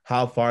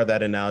 how far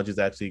that analogy is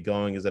actually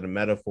going. Is it a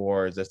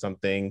metaphor? Is there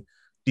something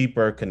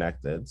deeper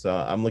connected? So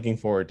I'm looking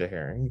forward to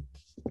hearing.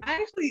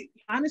 Actually,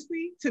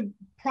 honestly,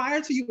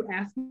 prior to you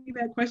asking me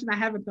that question, I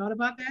haven't thought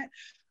about that.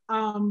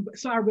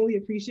 So I really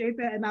appreciate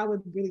that, and I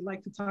would really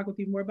like to talk with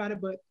you more about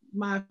it. But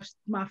my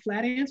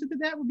flat answer to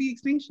that would be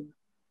extinction.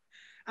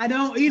 I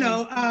don't,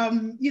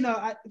 and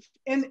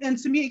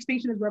to me,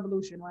 extinction is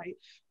revolution, right?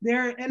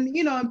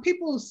 And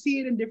people see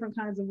it in different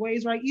kinds of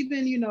ways, right?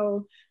 Even,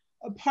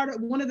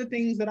 one of the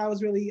things that I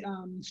was really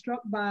struck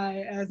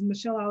by as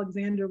Michelle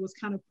Alexander was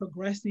kind of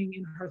progressing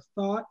in her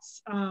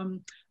thoughts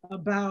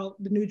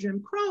about the new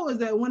Jim Crow, is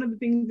that one of the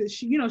things that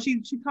she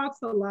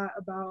talks a lot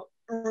about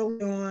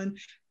early on,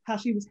 how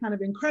she was kind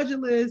of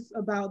incredulous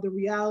about the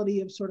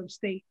reality of sort of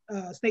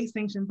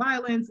state-sanctioned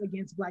violence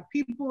against Black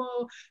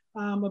people,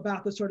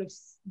 about the sort of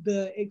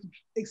the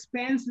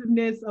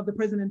expansiveness of the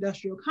prison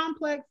industrial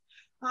complex.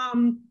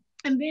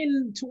 And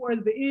then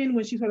towards the end,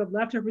 when she sort of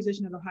left her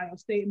position at Ohio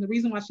State, and the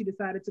reason why she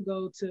decided to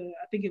go to,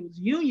 I think it was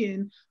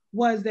Union,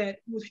 was that,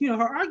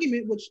 her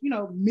argument, which,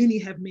 many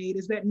have made,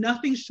 is that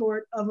nothing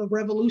short of a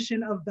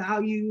revolution of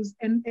values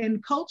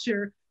and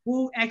culture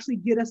will actually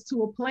get us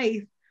to a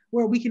place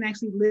where we can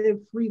actually live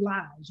free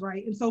lives,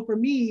 right? And so for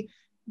me,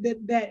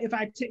 that if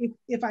I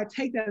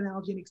take that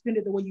analogy and extend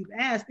it the way you've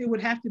asked, it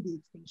would have to be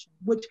extinction,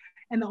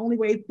 and the only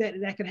way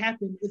that could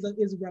happen is a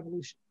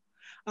revolution.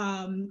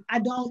 I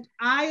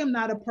am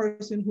not a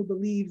person who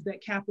believes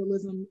that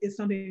capitalism is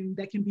something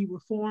that can be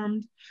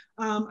reformed.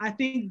 I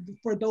think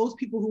for those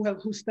people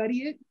who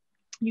study it,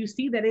 you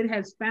see that it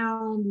has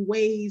found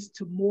ways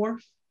to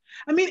morph.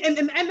 I mean,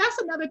 and that's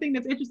another thing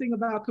that's interesting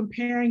about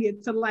comparing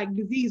it to like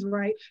disease,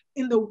 right?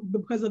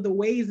 Because of the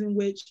ways in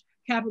which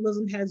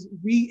capitalism has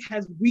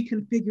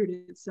reconfigured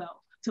itself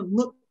to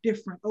look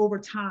different over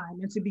time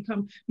and to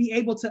be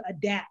able to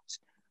adapt.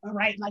 All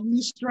right, like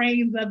new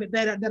strains of it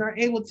that are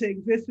able to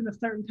exist in a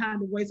certain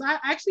kind of way. So I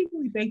actually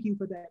really thank you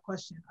for that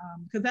question,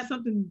 because that's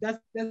something that's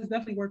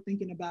definitely worth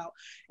thinking about,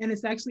 and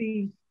it's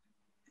actually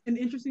an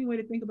interesting way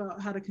to think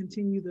about how to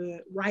continue the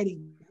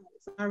writing.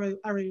 So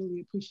I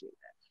really appreciate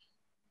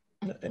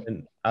that.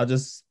 And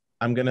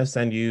I'm gonna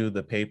send you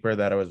the paper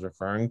that I was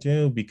referring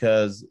to,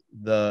 because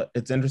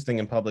it's interesting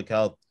in public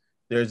health.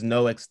 There's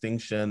no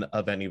extinction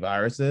of any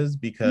viruses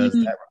because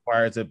that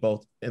requires it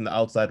both in the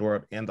outside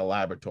world and the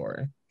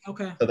laboratory.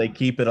 Okay. So they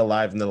keep it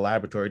alive in the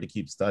laboratory to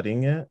keep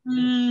studying it.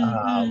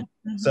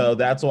 So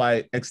that's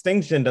why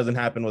extinction doesn't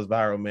happen with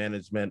viral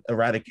management,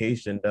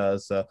 eradication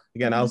does. So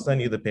again, I'll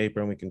send you the paper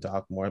and we can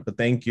talk more, but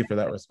thank you for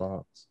that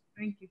response.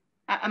 Thank you.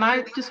 And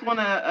I just want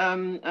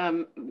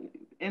to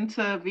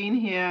intervene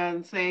here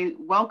and say,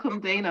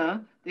 welcome,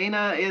 Dana.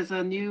 Dana is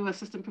a new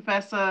assistant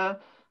professor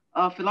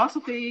of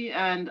philosophy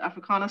and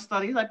Africana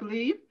studies, I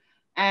believe.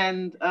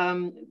 And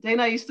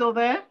Dana, are you still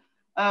there?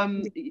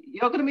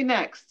 You're going to be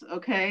next,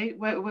 okay?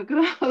 We're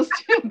going to host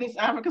you in this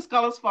Africa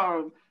Scholars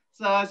Forum.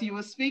 So as you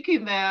were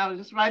speaking there, I was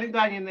just writing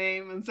down your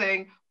name and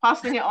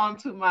passing it on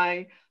to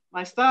my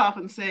staff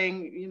and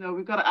saying, you know,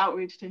 we've got to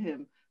outreach to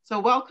him. So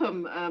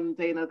welcome,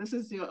 Dana. This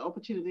is your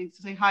opportunity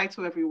to say hi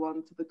to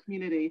everyone, to the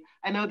community.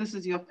 I know this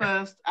is your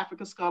first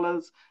Africa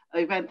Scholars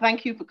event.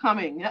 Thank you for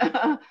coming.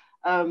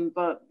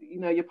 But, you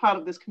know, you're part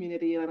of this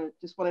community and I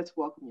just wanted to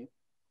welcome you.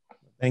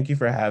 Thank you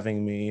for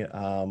having me.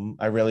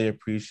 I really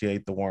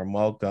appreciate the warm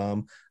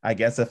welcome. I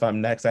guess if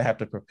I'm next, I have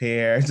to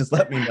prepare. Just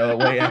let me know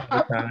way ahead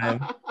of time.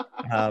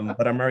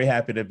 But I'm very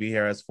happy to be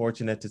here. I was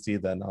fortunate to see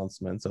the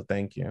announcement, so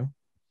thank you.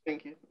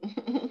 Thank you.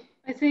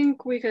 I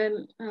think we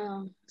can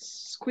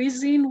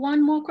squeeze in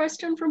one more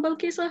question from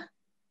Balkisa.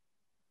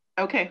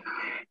 Okay.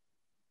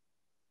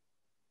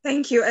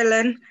 Thank you,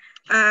 Ellen.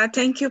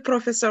 Thank you,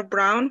 Professor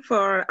Brown,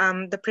 for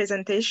the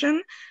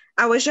presentation.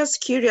 I was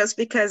just curious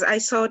because I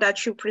saw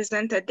that you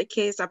presented the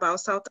case about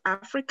South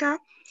Africa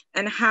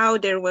and how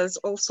there was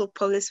also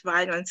police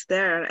violence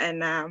there,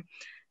 and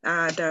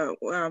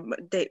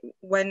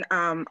when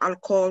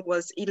alcohol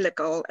was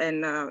illegal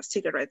and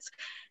cigarettes.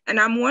 And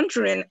I'm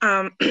wondering,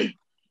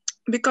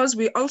 because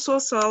we also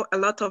saw a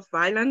lot of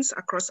violence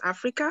across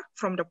Africa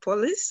from the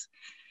police,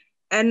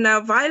 and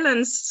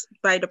violence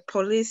by the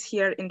police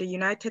here in the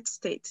United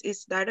States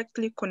is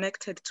directly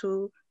connected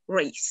to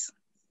race.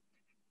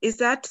 Is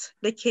that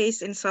the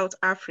case in South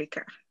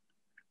Africa?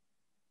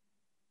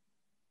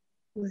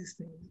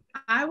 Listen,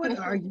 I would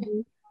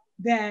argue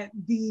that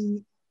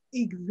the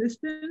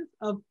existence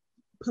of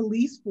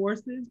police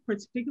forces,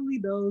 particularly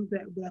those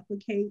that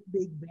replicate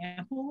the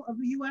example of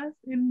the US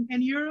and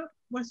Europe,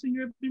 Western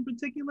Europe in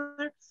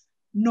particular,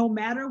 no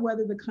matter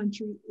whether the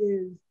country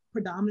is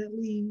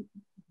predominantly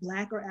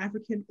Black or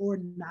African or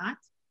not,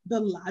 the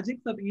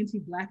logics of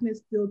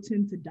anti-Blackness still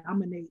tend to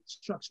dominate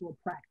structural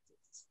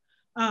practice.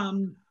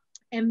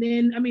 And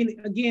then, I mean,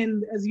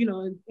 again, as you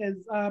know, as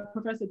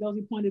Professor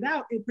Dozie pointed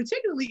out,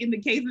 particularly in the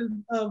cases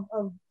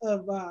of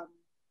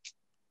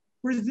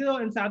Brazil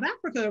and South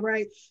Africa,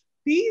 right?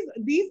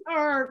 These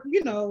are,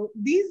 you know,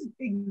 these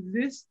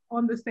exist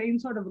on the same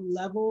sort of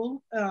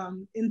level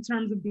in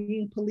terms of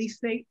being police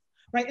states,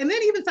 right? And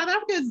then even South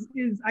Africa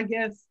is I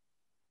guess,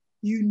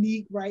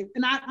 unique, right?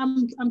 And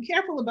I'm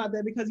careful about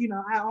that because, you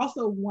know, I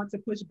also want to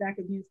push back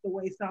against the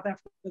way South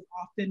Africa is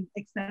often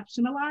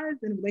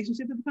exceptionalized in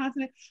relationship to the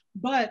continent,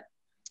 but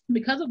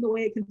because of the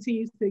way it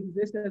continues to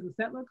exist as a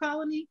settler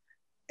colony,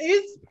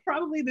 it's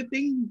probably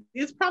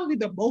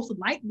the most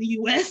like the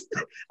US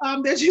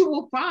that you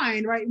will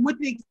find, right? With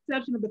the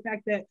exception of the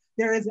fact that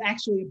there is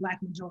actually a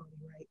Black majority,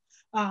 right?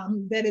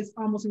 That is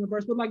almost in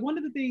reverse. But like one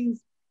of the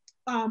things,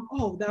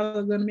 that I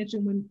was gonna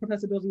mention when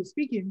Professor Dozie was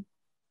speaking,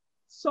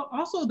 so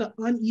also the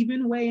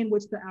uneven way in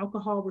which the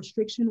alcohol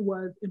restriction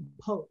was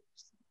imposed.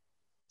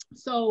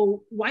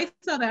 So white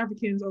South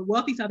Africans or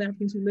wealthy South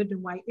Africans who lived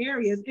in white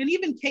areas, and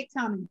even Cape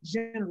Town in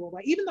general,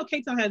 right? Even though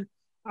Cape Town has,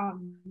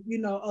 you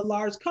know, a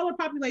large color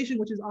population,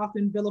 which is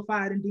often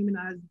vilified and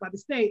demonized by the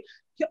state,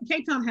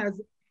 Cape Town has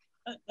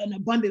an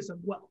abundance of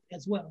wealth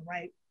as well,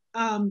 right?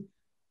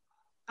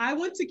 I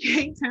went to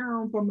Cape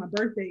Town for my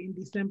birthday in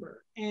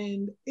December,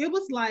 and it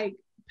was like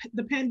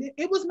the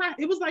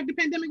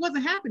pandemic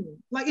wasn't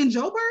happening. Like in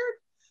Joburg,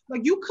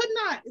 like you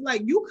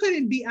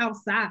couldn't be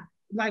outside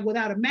like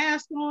without a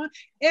mask on.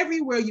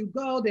 Everywhere you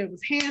go, there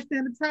was hand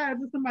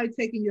sanitizer, somebody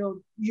taking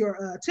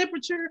your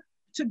temperature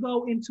to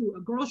go into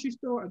a grocery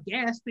store, a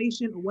gas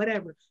station, or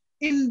whatever.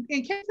 In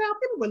Cape Town,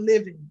 people were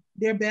living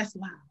their best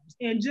lives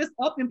and just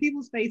up in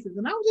people's faces.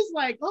 And I was just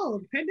like, oh,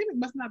 the pandemic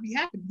must not be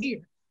happening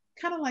here.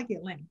 Kind of like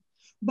Atlanta,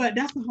 but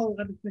that's a whole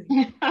other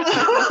thing.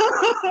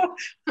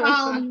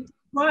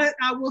 But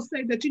I will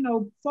say that, you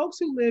know, folks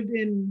who lived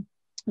in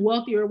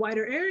wealthier,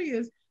 whiter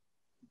areas,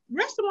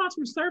 restaurants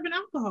were serving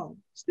alcohol,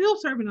 still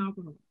serving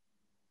alcohol.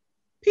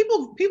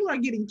 People are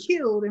getting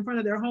killed in front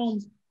of their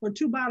homes for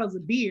 2 bottles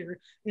of beer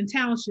in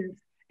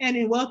townships, and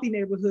in wealthy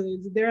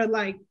neighborhoods, they're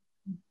like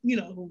you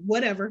know,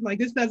 whatever, like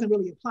this doesn't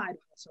really apply to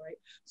us, right?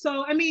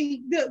 So, I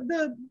mean,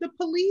 the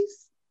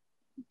police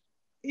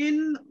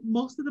in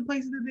most of the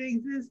places that they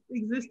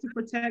exist to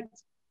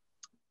protect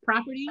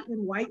property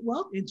and white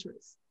wealth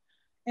interests.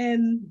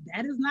 And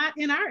that is not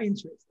in our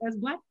interest as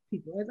Black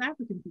people, as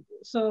African people.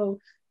 So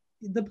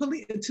the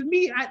police, to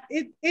me,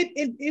 it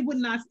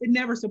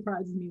never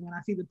surprises me when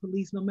I see the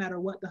police, no matter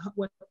what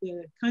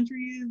the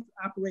country is,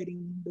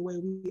 operating the way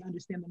we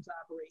understand them to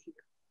operate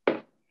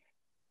here.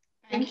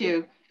 Thank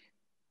you.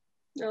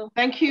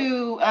 Thank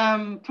you,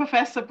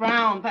 Professor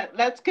Brown.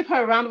 Let's give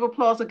her a round of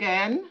applause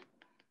again.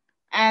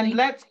 And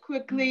let's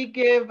quickly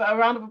give a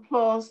round of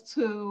applause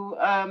to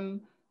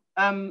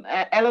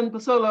Ellen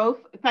Busolo.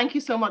 Thank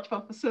you so much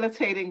for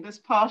facilitating this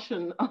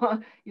portion,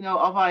 you know,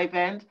 of our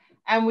event.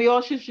 And we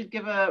also should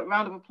give a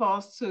round of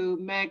applause to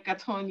Meg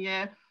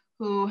Gatonye,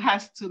 who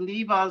has to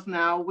leave us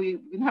now.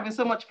 We've been having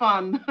so much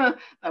fun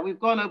that we've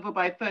gone over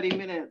by 30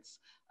 minutes.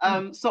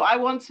 So I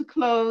want to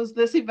close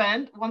this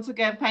event. Once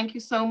again, thank you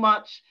so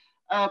much,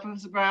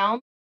 Professor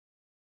Brown.